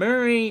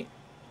 Murray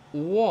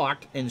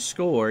walked and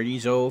scored.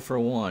 He's 0 for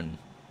 1.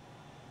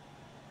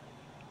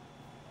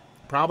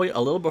 Probably a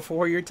little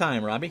before your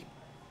time, Robbie.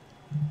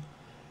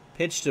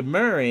 Pitch to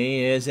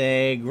Murray is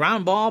a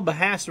ground ball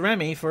past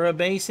Remy for a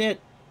base hit.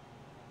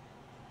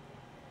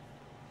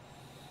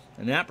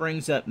 And that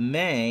brings up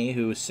May,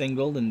 who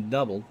singled and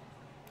doubled.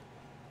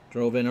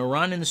 Drove in a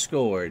run and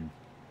scored.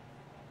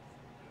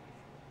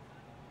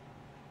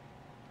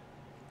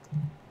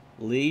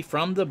 Lee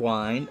from the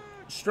blind.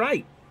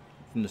 Strike.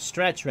 From the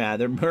stretch,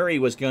 rather. Murray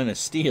was going to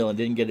steal and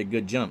didn't get a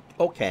good jump.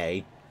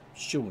 Okay.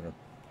 Sure.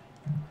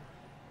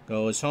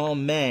 Goes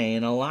home May.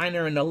 And a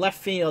liner in the left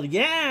field.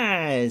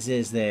 Yes,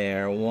 is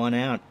there. 1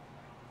 out.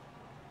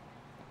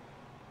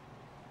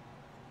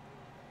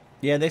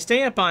 Yeah, they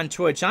stay up on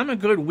Twitch. I'm a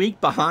good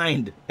week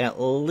behind, at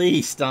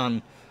least,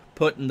 on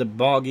putting the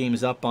ball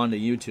games up onto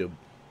YouTube.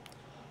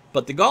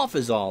 But the golf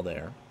is all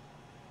there.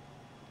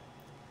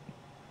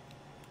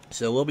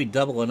 So we'll be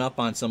doubling up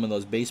on some of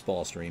those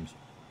baseball streams.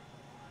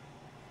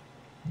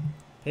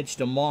 Pitch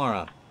to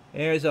Mora.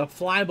 There's a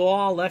fly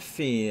ball left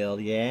field.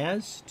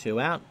 Yes,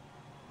 2 out.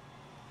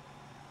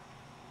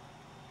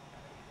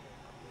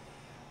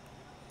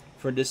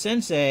 For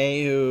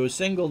DeCinces, who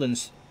singled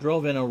and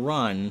drove in a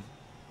run.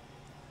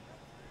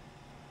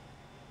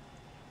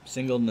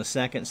 Singled in the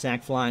second,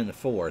 sac fly in the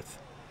fourth.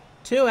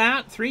 2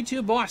 out,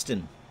 3-2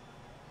 Boston.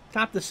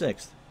 Top the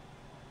 6th.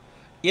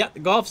 Yep, the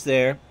golf's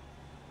there.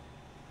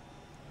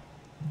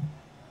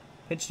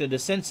 Pitch to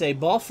DeCinces,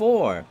 ball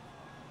 4.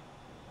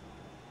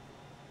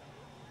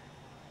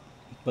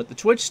 But the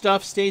Twitch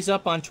stuff stays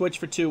up on Twitch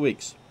for 2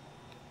 weeks.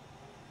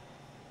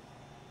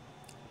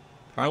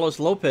 Carlos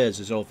Lopez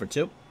is 0 for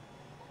 2.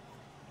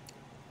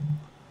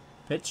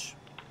 Pitch.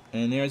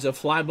 And there's a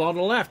fly ball to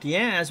the left.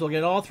 Yaz will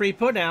get all 3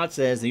 putouts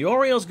as the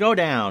Orioles go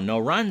down. No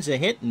runs, a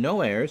hit, no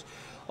errors.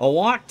 A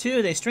walk,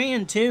 2. They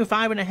strand 2,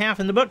 5.5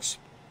 in the books.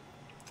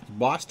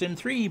 Boston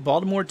 3,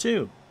 Baltimore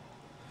 2.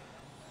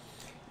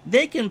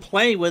 They can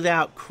play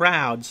without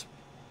crowds.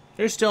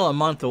 They're still a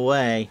month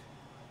away.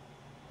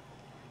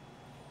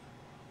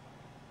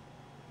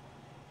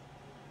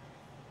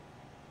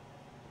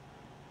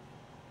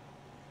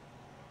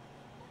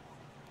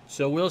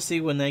 So we'll see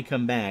when they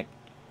come back.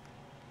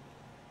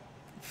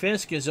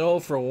 Fisk is 0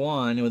 for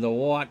 1 with a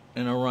walk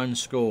and a run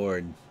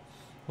scored.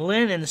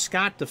 Lynn and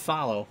Scott to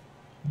follow.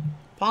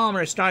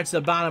 Palmer starts the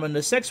bottom of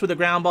the 6th with a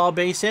ground ball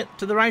base hit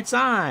to the right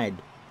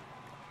side.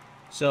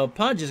 So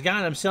Pudge has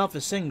got himself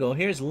a single.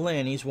 Here's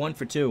Lynn. He's 1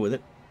 for 2 with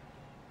it.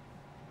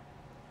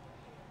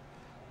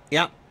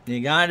 Yep, you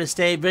got to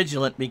stay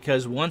vigilant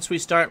because once we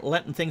start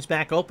letting things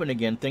back open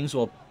again,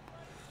 the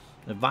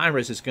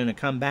virus is going to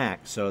come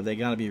back. So they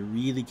got to be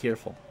really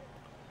careful.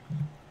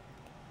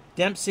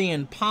 Dempsey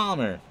and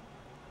Palmer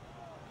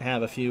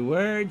have a few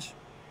words.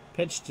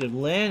 Pitch to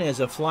Lynn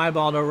is a fly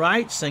ball to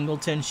right.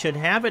 Singleton should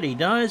have it. He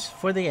does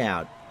for the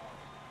out.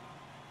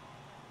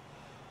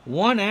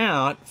 1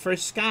 out for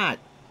Scott,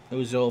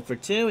 who's 0 for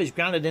 2. He's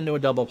grounded into a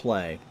double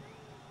play.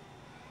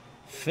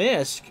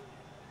 Fisk,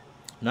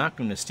 not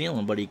going to steal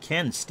him, but he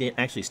can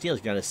actually steal.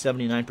 He's got a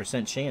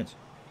 79% chance.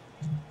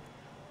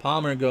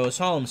 Palmer goes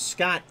home.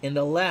 Scott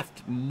into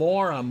left.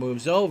 Mora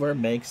moves over,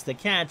 makes the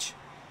catch,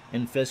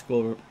 and Fisk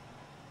will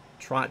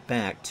trot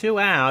back. 2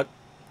 out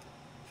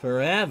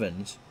for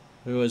Evans,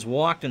 who has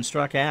walked and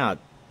struck out.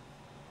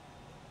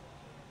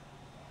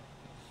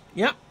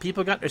 Yep,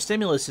 people got their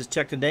stimulus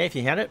check today if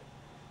you had it.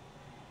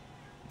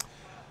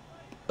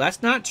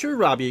 That's not true,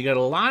 Robbie. You got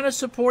a lot of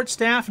support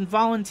staff and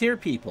volunteer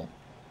people.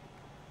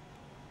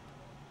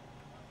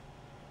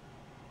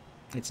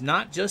 It's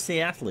not just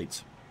the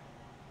athletes.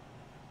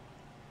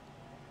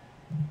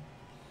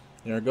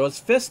 There goes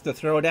Fisk to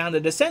throw down to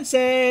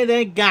DeCinces.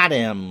 They got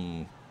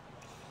him.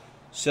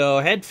 So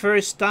head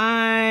first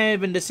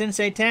dive, and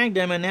DeCinces tagged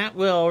him, and that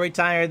will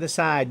retire the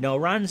side. No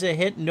runs, a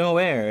hit, no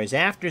errors.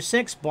 After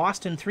 6,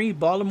 Boston 3,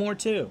 Baltimore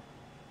 2.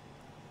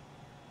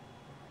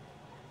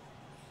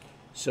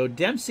 So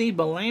Dempsey,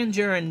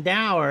 Belanger, and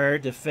Dower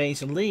to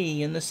face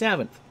Lee in the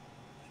 7th.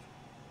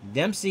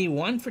 Dempsey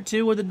 1 for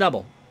 2 with a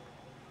double.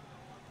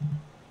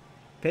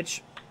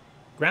 Pitch,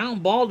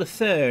 ground ball to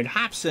 3rd.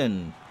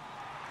 Hobson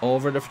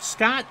over to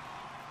Scott,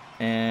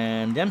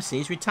 and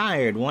Dempsey's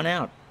retired. 1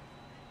 out.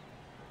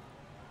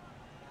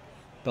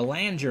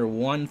 Belanger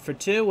 1 for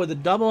 2 with a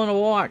double and a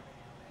walk.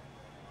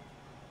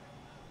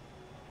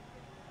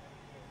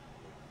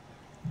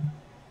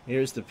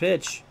 Here's the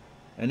pitch.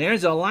 And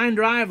there's a line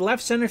drive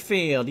left center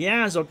field.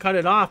 Yaz will cut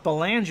it off.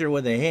 Belanger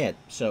with a hit.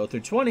 So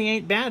through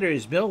 28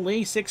 batters, Bill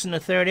Lee, 6 in the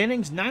 3rd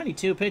innings,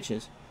 92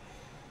 pitches.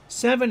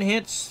 7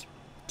 hits,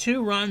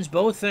 2 runs,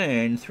 both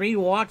earned, 3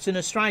 walks and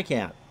a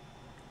strikeout.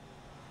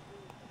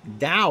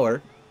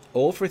 Dower,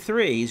 0 for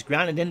 3. He's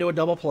grounded into a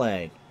double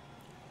play.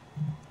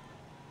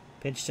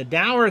 Pitch to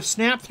Dower,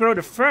 snap throw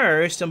to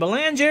first, and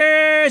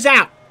Belanger's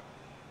out.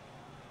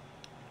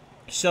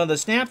 So the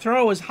snap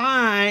throw was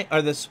high,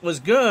 or this was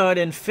good,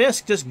 and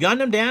Fisk just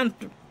gunned him down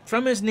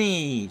from his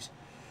knees.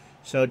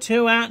 So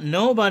 2 out,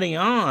 nobody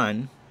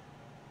on.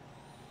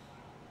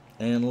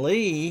 And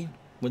Lee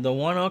with the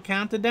 1-0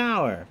 count to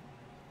Dower.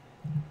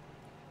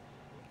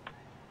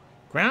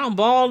 Ground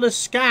ball to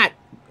Scott,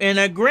 and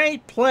a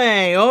great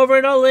play over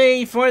to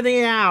Lee for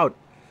the out.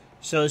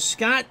 So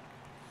Scott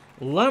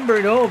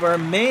lumbered over,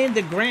 made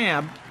the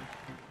grab,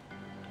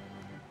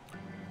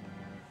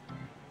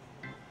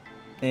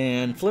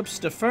 and flips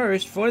to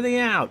first for the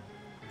out.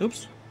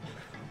 Oops.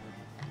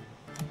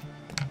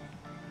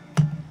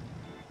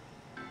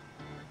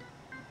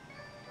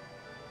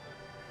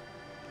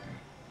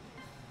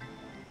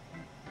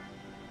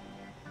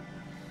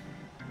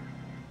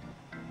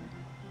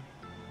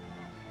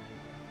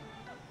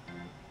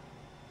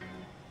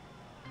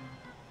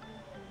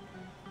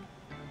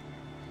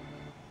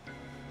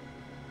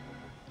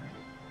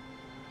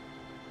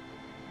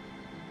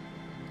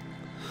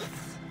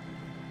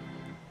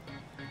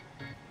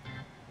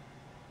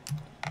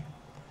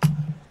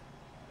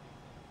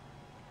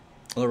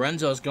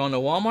 Lorenzo's going to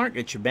Walmart.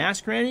 Get your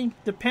mask ready.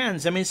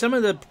 Depends. I mean, some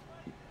of the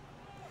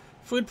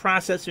food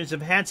processors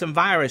have had some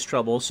virus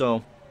trouble,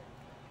 so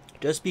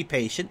just be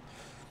patient.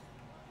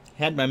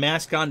 Had my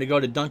mask on to go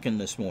to Dunkin'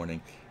 this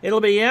morning.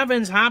 It'll be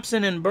Evans,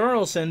 Hobson, and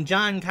Burleson.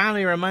 John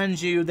Kiley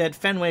reminds you that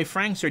Fenway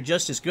Franks are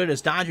just as good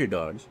as Dodger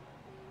dogs.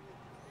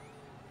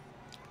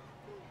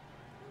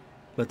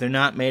 But they're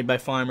not made by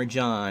Farmer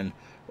John.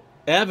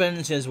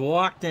 Evans has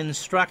walked and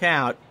struck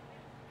out.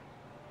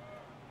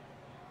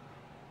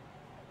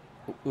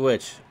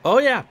 Which? Oh,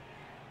 yeah.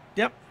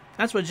 Yep.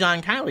 That's what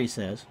John Kiley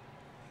says.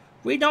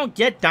 We don't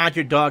get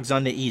Dodger dogs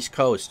on the East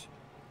Coast.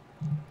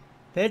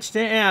 Pitch to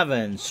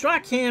Evans.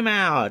 Struck him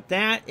out.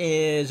 That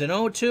is an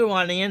 0-2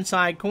 on the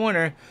inside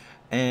corner.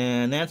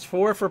 And that's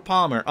 4 for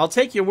Palmer. I'll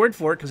take your word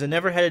for it because I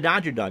never had a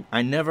Dodger dog.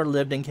 I never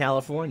lived in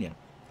California.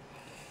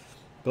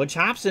 Butch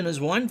Hobson is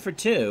 1 for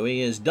 2.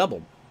 He is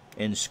doubled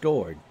and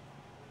scored.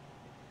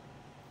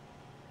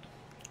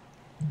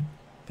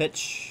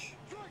 Pitch.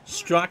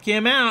 Struck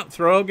him out.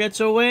 Throw gets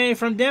away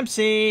from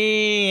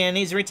Dempsey. And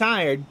he's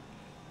retired.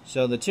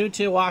 So the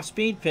 2-2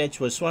 off-speed pitch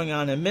was swung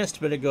on and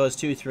missed, but it goes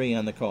 2-3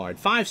 on the card.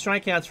 5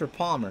 strikeouts for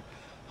Palmer.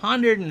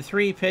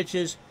 103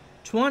 pitches.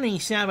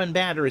 27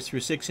 batters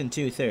through 6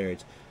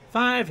 2/3.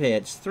 5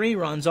 hits, 3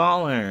 runs,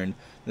 all earned.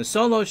 The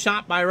solo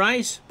shot by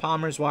Rice.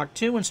 Palmer's walked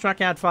 2 and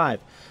struck out 5.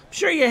 I'm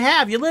sure you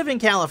have. You live in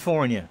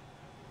California.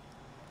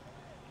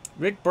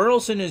 Rick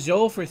Burleson is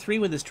 0 for 3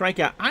 with a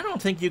strikeout. I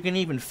don't think you can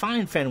even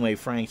find Fenway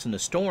Franks in the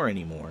store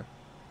anymore.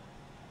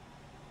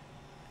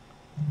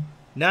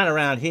 Not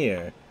around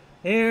here.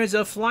 Here's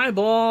a fly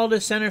ball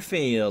to center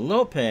field.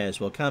 Lopez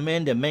will come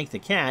in to make the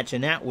catch,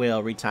 and that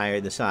will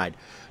retire the side.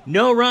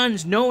 No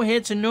runs, no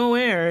hits, and no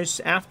errors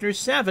after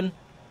 7.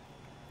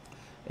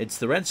 It's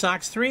the Red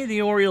Sox 3,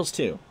 the Orioles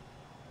 2.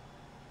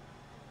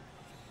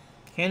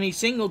 Kenny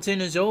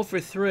Singleton is 0 for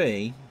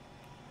 3.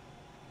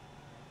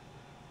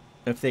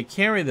 If they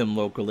carry them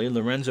locally,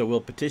 Lorenzo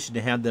will petition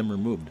to have them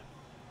removed.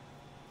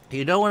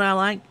 You know what I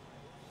like?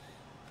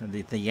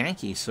 The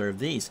Yankees serve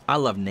these. I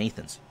love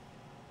Nathan's.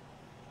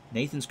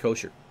 Nathan's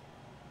kosher.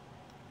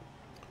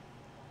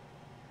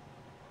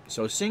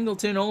 So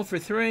Singleton 0 for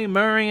 3.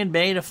 Murray and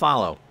Bay to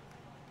follow.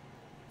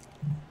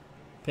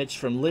 Pitch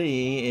from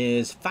Lee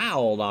is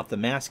fouled off the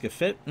mask of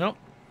fit. Nope.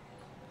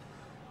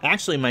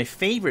 Actually, my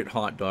favorite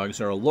hot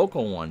dogs are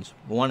local ones.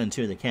 1 and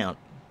 2 the count.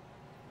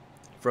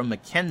 From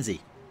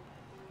Mackenzie.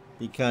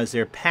 Because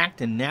they're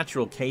packed in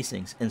natural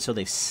casings, and so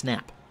they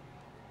snap.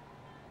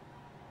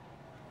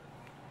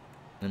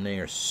 And they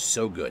are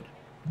so good.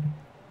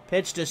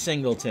 Pitch to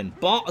Singleton.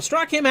 Ball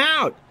struck him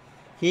out.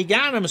 He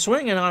got him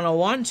swinging on a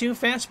 1-2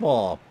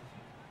 fastball.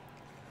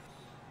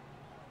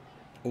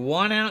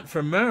 1 out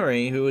for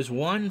Murray, who is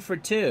 1 for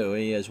 2.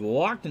 He has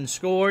walked and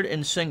scored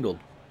and singled.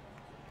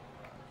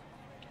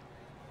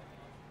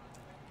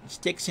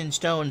 Sticks and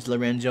stones,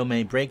 Lorenzo,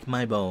 may break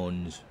my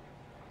bones.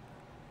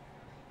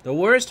 The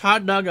worst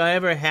hot dog I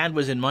ever had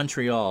was in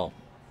Montreal.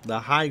 The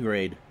high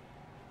grade.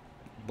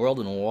 Boiled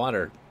in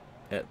water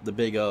at the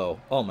Big O.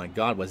 Oh my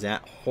God, was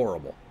that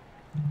horrible.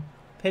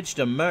 Pitch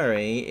to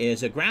Murray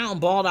is a ground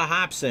ball to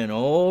Hobson.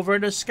 Over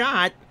to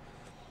Scott.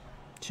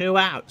 2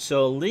 out.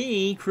 So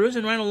Lee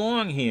cruising right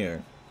along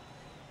here.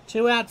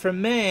 2 out for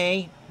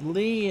May.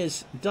 Lee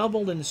is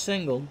doubled and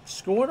singled.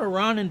 Scored a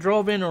run and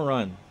drove in a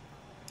run.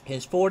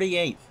 His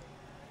 48th.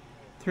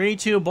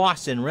 3-2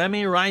 Boston.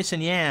 Remy, Rice,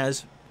 and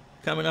Yaz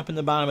coming up in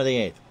the bottom of the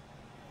 8th.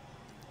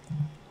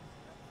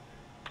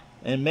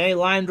 And May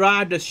line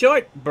drive to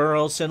short.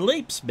 Burleson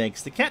leaps,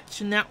 makes the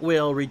catch, and that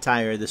will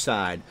retire the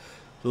side.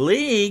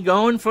 Lee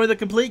going for the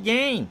complete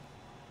game.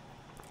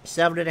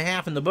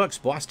 7.5 in the books.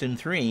 Boston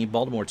 3,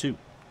 Baltimore 2.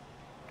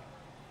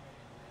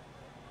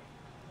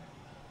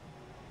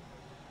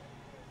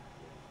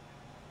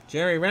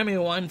 Jerry Remy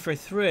 1 for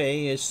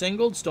 3 is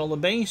singled, stole a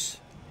base,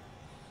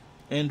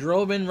 and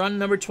drove in run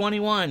number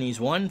 21. He's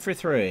 1 for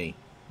 3.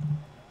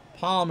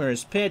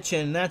 Palmer's pitch,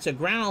 and that's a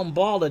ground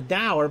ball to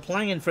Dower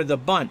playing for the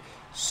bunt.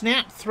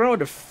 Snap throw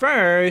to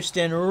first,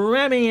 and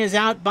Remy is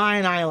out by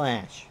an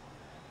eyelash.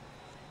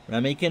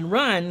 Remy can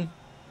run,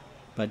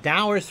 but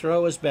Dower's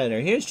throw is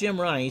better. Here's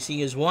Jim Rice.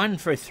 He is 1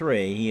 for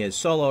 3. He has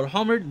soloed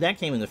homered. That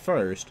came in the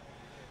first.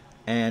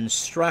 And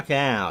struck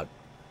out.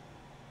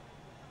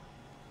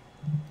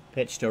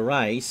 Pitch to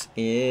Rice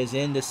is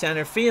into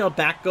center field.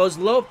 Back goes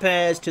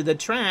Lopez to the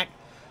track.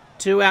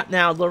 2 out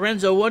now.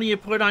 Lorenzo, what do you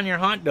put on your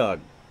hot dog?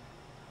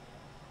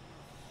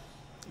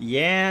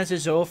 Yaz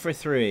is 0 for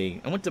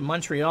 3. I went to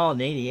Montreal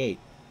in '88.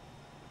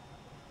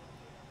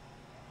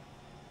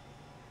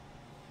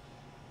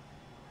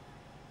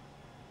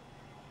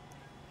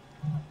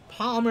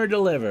 Palmer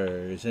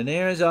delivers, and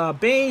there's a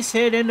base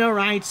hit into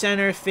right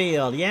center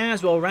field.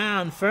 Yaz will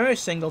round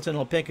first. Singleton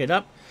will pick it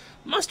up.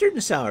 Mustard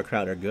and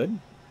sauerkraut are good.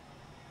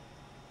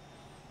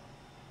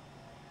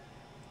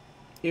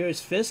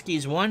 Here's Fisk.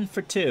 He's 1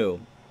 for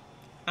 2.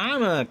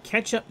 I'm a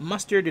ketchup,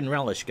 mustard, and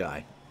relish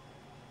guy.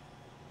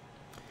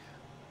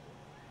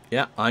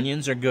 Yeah,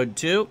 onions are good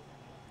too.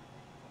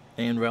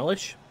 And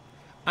relish.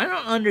 I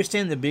don't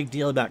understand the big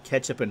deal about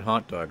ketchup and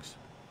hot dogs.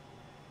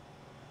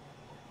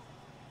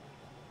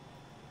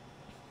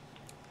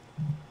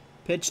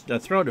 Pitch, a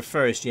throw to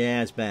first.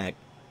 Yeah, it's back.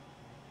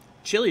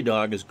 Chili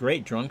dog is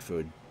great drunk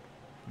food.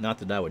 Not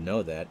that I would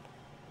know that.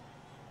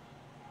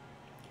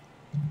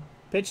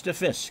 Pitch to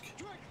Fisk.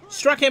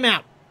 Struck him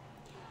out.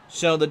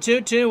 So the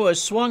 2-2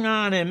 was swung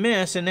on and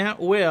missed, and that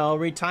will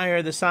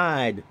retire the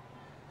side.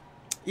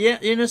 Yeah,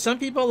 you know, some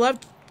people love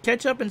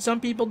ketchup and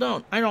some people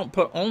don't. I don't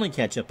put only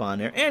ketchup on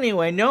there.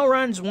 Anyway, no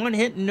runs, 1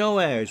 hit, and no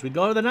errors. We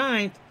go to the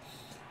 9th.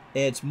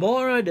 It's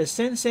Mora,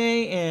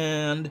 DeCinces,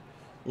 and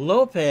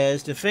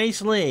Lopez to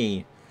face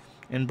Lee.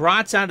 And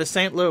Bratz out of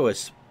St.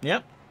 Louis.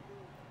 Yep.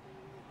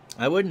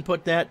 I wouldn't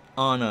put that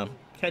on a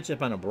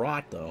ketchup on a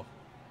brat, though.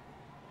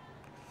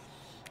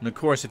 And of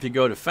course, if you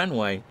go to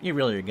Fenway, you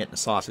really are getting the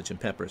sausage and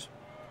peppers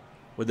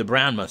with the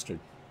brown mustard,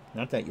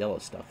 not that yellow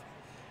stuff.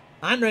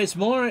 Andres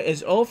Mora is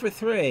 0 for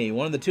 3,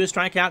 one of the 2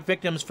 strikeout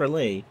victims for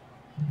Lee.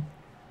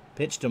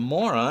 Pitch to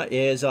Mora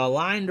is a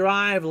line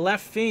drive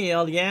left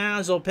field.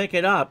 Yaz will pick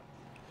it up.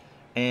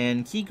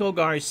 And Kiko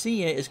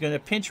Garcia is going to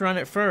pinch run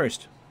at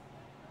first.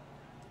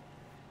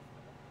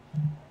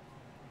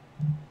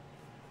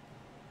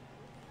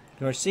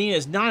 Garcia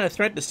is not a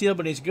threat to steal,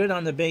 but he's good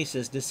on the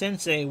bases.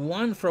 DeSensei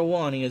 1 for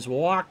 1. He has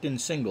walked and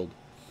singled.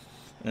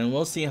 And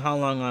we'll see how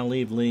long I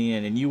leave Lee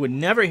in. And you would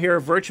never hear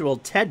a virtual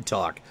TED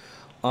Talk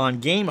on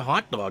game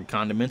hot dog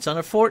condiments on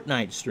a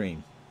Fortnite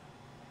stream.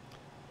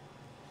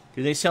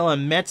 Do they sell a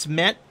Mets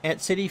Met at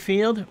Citi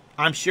Field?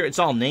 I'm sure it's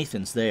all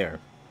Nathan's there.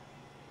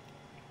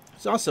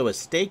 There's also a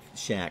Steak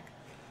Shack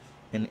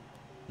in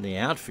the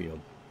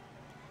outfield.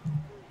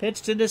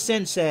 Pitch to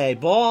DeSensei.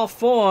 Ball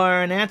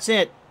 4, and that's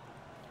it.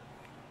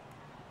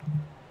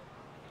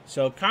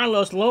 So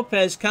Carlos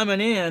Lopez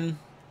coming in.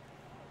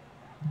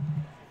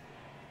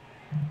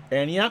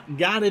 And yep,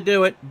 got to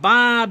do it.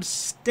 Bob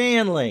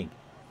Stanley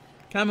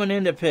coming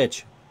in to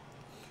pitch.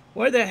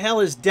 Where the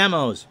hell is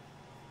Demos?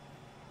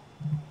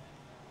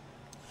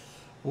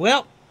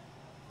 Well,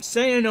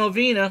 say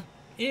novena.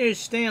 Here's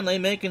Stanley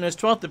making his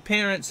 12th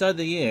appearance of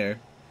the year.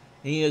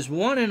 He is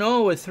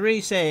 1-0 with 3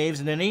 saves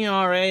and an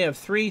ERA of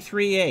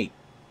 3.38.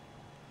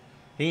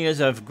 He is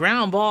a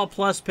ground ball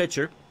plus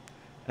pitcher,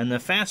 and the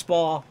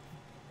fastball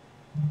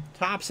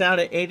tops out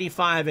at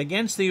 85.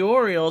 Against the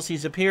Orioles,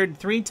 he's appeared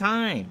 3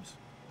 times.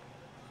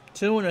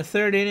 2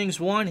 1/3 innings,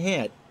 1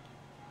 hit,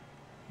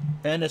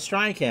 and a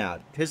strikeout.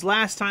 His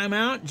last time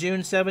out,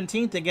 June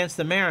 17th against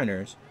the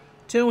Mariners.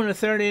 2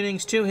 1/3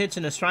 innings, 2 hits,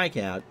 and a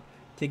strikeout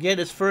to get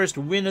his first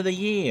win of the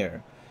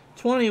year.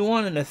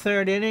 21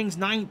 1/3 innings,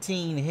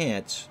 19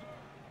 hits,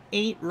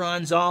 8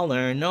 runs all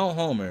earned, no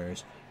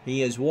homers.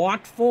 He has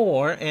walked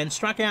 4 and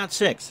struck out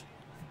 6.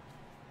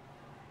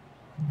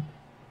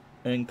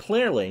 And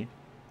clearly,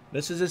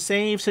 this is a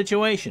save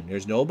situation.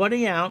 There's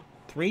nobody out.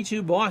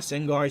 3-2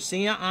 Boston.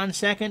 Garcia on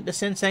second,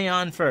 DeSensei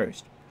on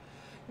first.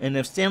 And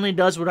if Stanley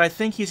does what I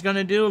think he's going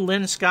to do,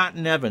 Lynn, Scott,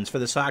 and Evans for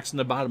the Sox in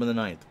the bottom of the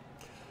 9th.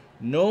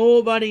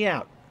 Nobody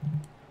out.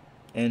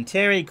 And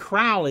Terry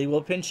Crowley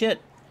will pinch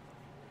hit.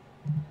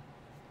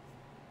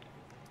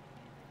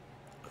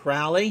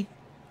 Crowley.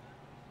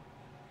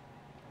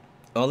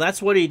 Oh,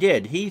 that's what he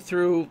did. He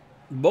threw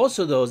both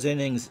of those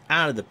innings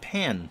out of the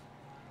pen.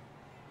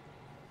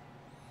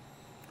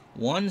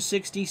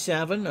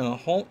 167, no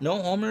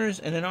homers,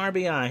 and an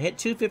RBI. Hit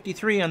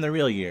 253 on the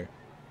real year.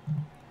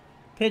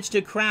 Pitch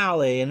to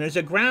Crowley, and there's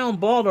a ground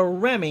ball to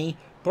Remy.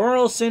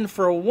 Burleson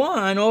for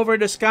 1 over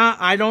to Scott.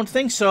 I don't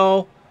think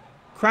so.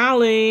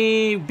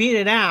 Crowley beat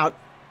it out.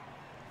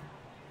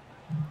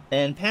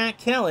 And Pat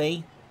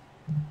Kelly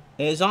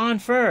is on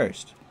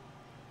first.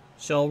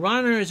 So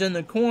runners in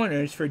the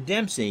corners for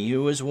Dempsey,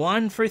 who is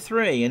 1 for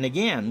 3. And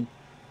again,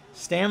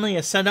 Stanley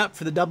is set up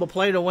for the double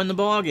play to win the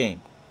ball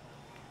game.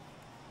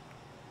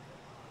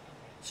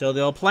 So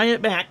they'll play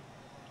it back.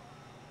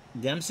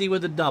 Dempsey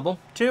with a double.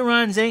 2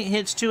 runs, 8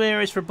 hits, 2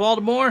 errors for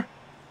Baltimore.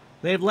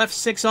 They've left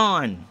 6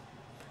 on.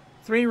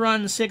 3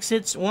 runs, 6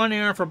 hits, 1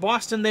 error for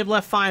Boston. They've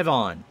left 5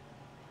 on.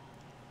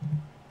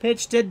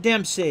 Pitch to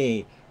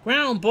Dempsey.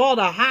 Ground ball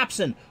to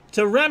Hobson.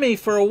 To Remy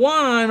for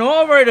 1.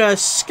 Over to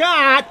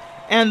Scott.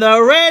 And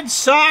the Red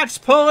Sox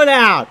pull it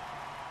out.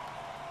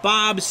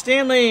 Bob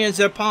Stanley is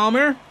a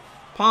palm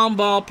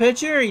ball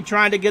pitcher. He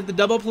tried to get the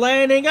double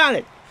play and he got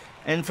it.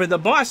 And for the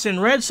Boston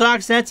Red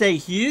Sox, that's a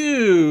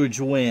huge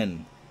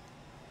win.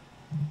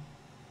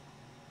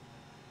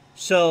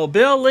 So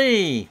Bill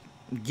Lee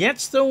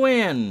gets the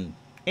win.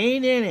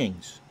 8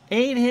 innings,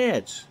 8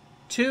 hits,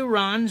 2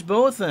 runs,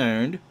 both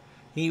earned.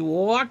 He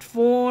walked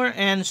 4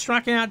 and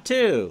struck out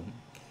 2.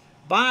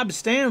 Bob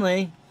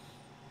Stanley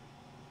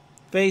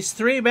faced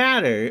 2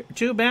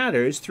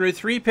 batters, threw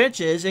 3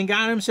 pitches, and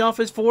got himself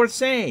his 4th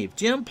save.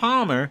 Jim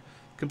Palmer,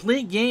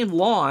 complete game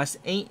loss,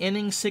 8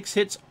 innings, 6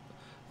 hits,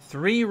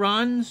 3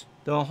 runs,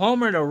 the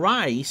homer to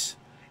Rice.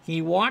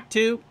 He walked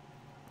 2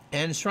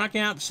 and struck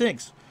out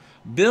 6.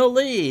 Bill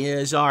Lee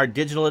is our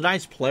Digital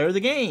Dice player of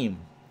the game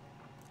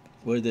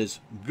with his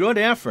good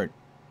effort.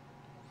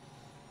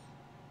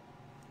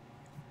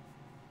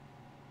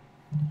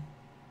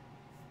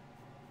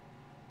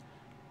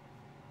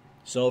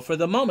 So for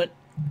the moment,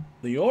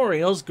 the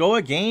Orioles go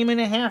a game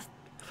and a half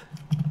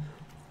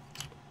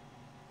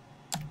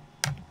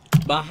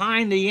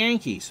behind the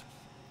Yankees.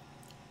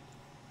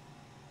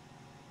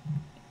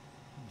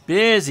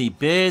 Busy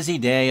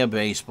day of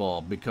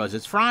baseball because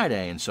it's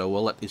Friday, and so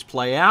we'll let these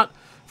play out.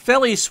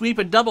 Phillies sweep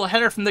a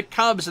doubleheader from the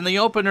Cubs in the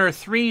opener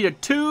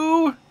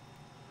 3-2.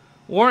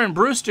 Warren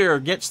Brewster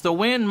gets the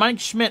win. Mike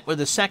Schmidt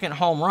with a second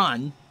home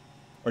run,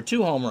 or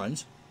 2 home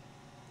runs.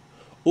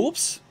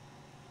 Oops.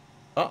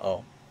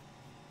 Uh-oh.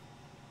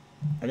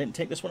 I didn't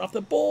take this one off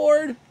the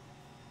board.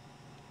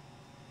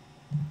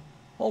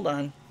 Hold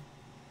on.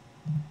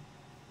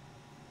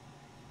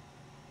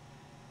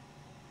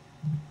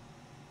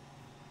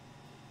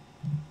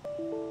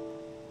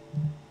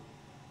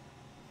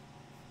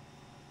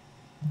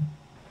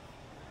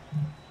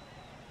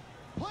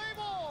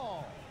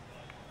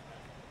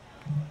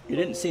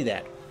 didn't see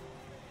that.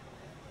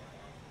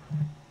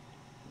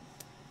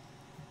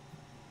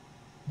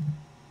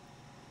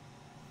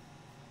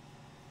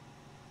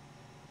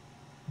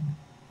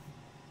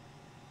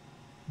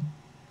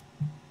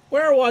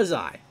 Where was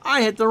I?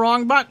 I hit the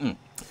wrong button.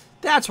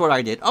 That's what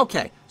I did.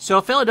 Okay, so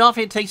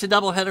Philadelphia takes a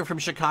doubleheader from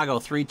Chicago,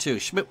 3-2.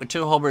 Schmidt with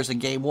 2 homers in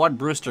game 1.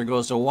 Brewster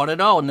goes to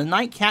 1-0. And the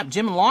nightcap,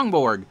 Jim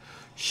Longboard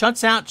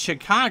shuts out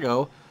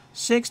Chicago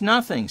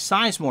 6-0.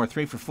 Sizemore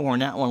 3 for 4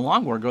 in that one.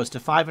 Longboard goes to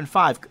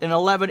 5-5 in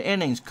 11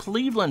 innings.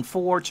 Cleveland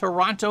 4,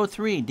 Toronto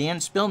 3. Dan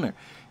Spillner,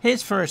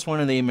 his first win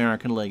in the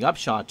American League.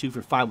 Upshaw 2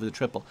 for 5 with a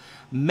triple.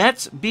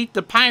 Mets beat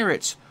the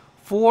Pirates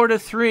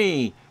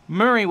 4-3.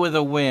 Murray with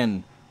a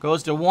win.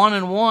 Goes to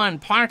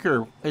 1-1.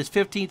 Parker, his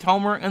 15th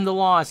homer in the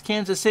loss.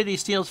 Kansas City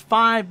steals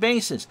 5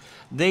 bases.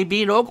 They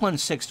beat Oakland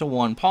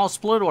 6-1. Paul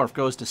Splittorff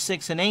goes to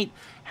 6-8.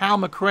 Hal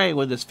McRae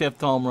with his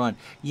 5th home run.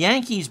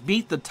 Yankees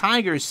beat the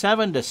Tigers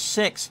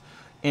 7-6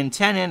 in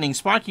 10 innings.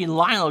 Sparky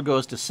Lyle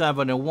goes to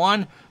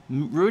 7-1.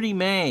 Rudy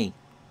May,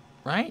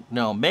 right?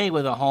 No, May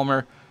with a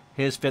homer,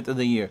 his 5th of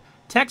the year.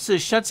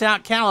 Texas shuts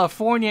out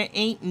California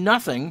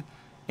 8-0.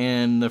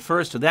 In the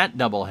first of that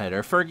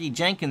doubleheader. Fergie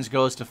Jenkins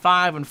goes to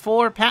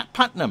 5-4. Pat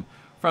Putnam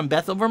from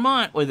Bethel,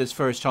 Vermont with his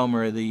first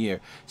homer of the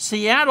year.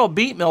 Seattle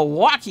beat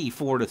Milwaukee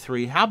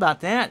 4-3. How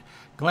about that?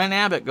 Glenn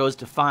Abbott goes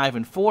to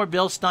 5-4.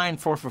 Bill Stein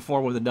 4 for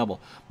 4 with a double.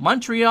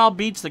 Montreal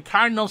beats the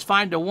Cardinals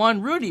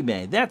 5-1. Rudy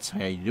May, that's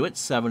how you do it,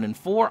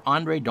 7-4.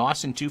 Andre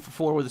Dawson 2 for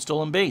 4 with a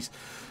stolen base.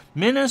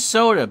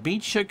 Minnesota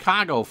beats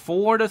Chicago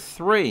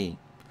 4-3.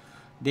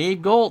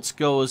 Dave Goltz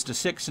goes to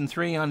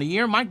 6-3 on the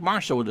year. Mike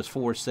Marshall with his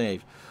 4th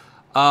save.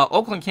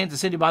 Oakland, Kansas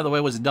City, by the way,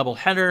 was a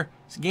doubleheader.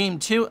 It's game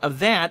 2 of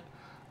that.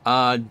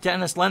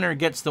 Dennis Leonard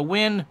gets the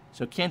win.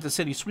 So Kansas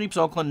City sweeps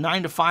Oakland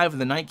 9-5 in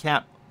the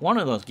nightcap. One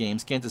of those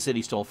games, Kansas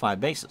City stole 5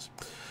 bases.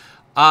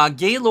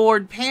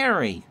 Gaylord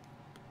Perry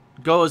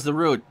goes the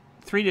route.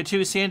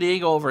 3-2 San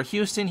Diego over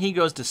Houston. He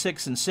goes to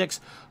 6-6.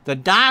 The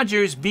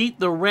Dodgers beat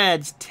the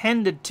Reds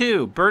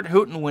 10-2. Bert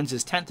Hooton wins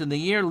his 10th of the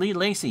year. Lee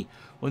Lacy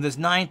with his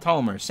 9th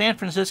homer. San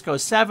Francisco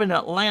 7,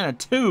 Atlanta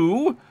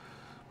 2.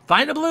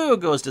 Vida Blue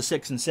goes to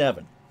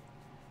 6-7.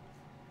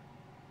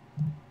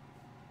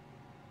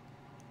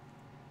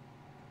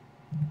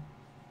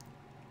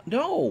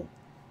 No.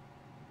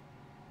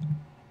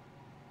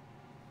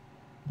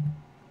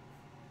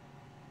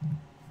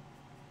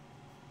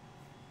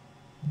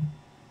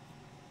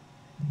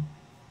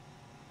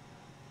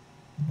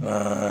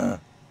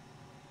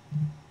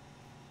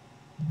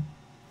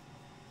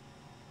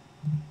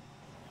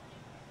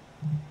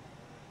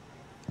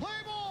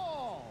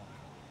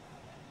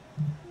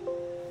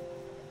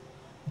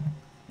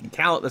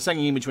 The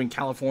second game between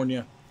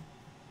California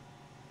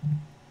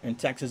and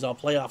Texas all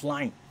playoff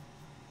line.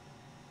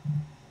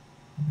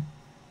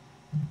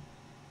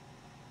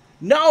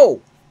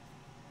 No!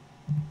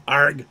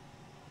 Arg.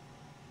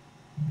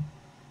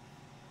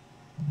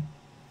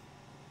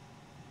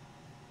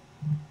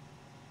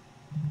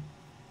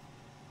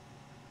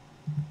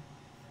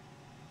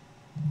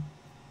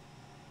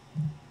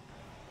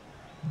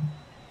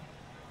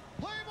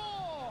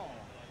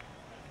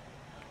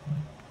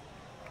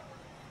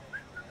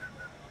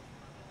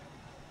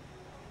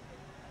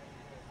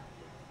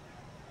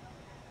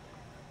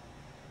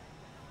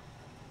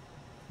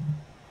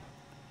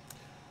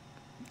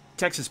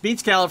 Texas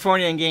beats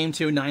California in game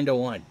 2,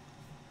 9-1.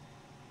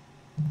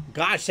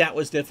 Gosh, that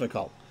was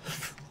difficult.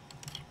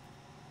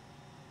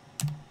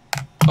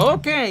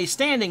 Okay,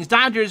 standings.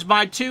 Dodgers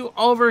by 2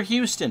 over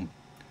Houston.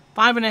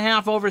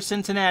 5.5 over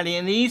Cincinnati.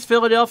 In the East,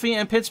 Philadelphia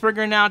and Pittsburgh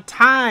are now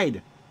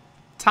tied.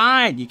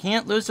 Tied. You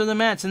can't lose to the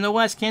Mets. In the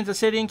West, Kansas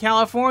City and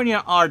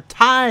California are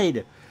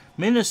tied.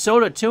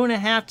 Minnesota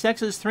 2.5,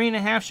 Texas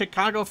 3.5,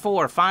 Chicago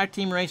 4.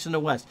 5-team race in the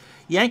West.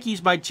 Yankees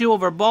by 2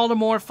 over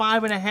Baltimore,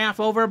 5.5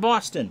 over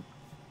Boston.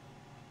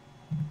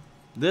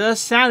 The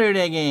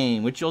Saturday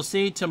game, which you'll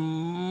see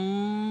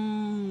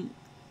tomorrow,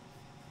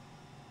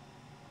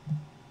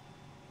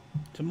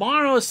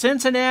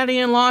 Cincinnati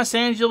and Los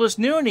Angeles,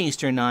 noon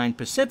Eastern, 9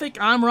 Pacific.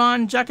 I'm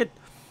Ron Juckett.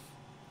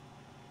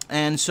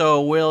 And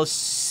so we'll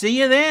see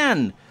you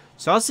then.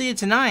 So I'll see you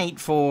tonight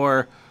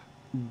for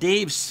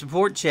Dave's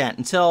support chat.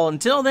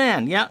 Until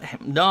then, yeah,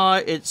 no,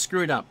 it's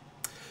screwed up.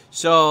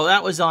 So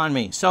that was on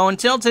me. So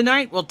until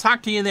tonight, we'll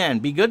talk to you then.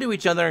 Be good to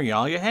each other.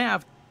 All you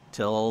have.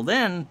 Till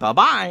then,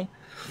 bye-bye.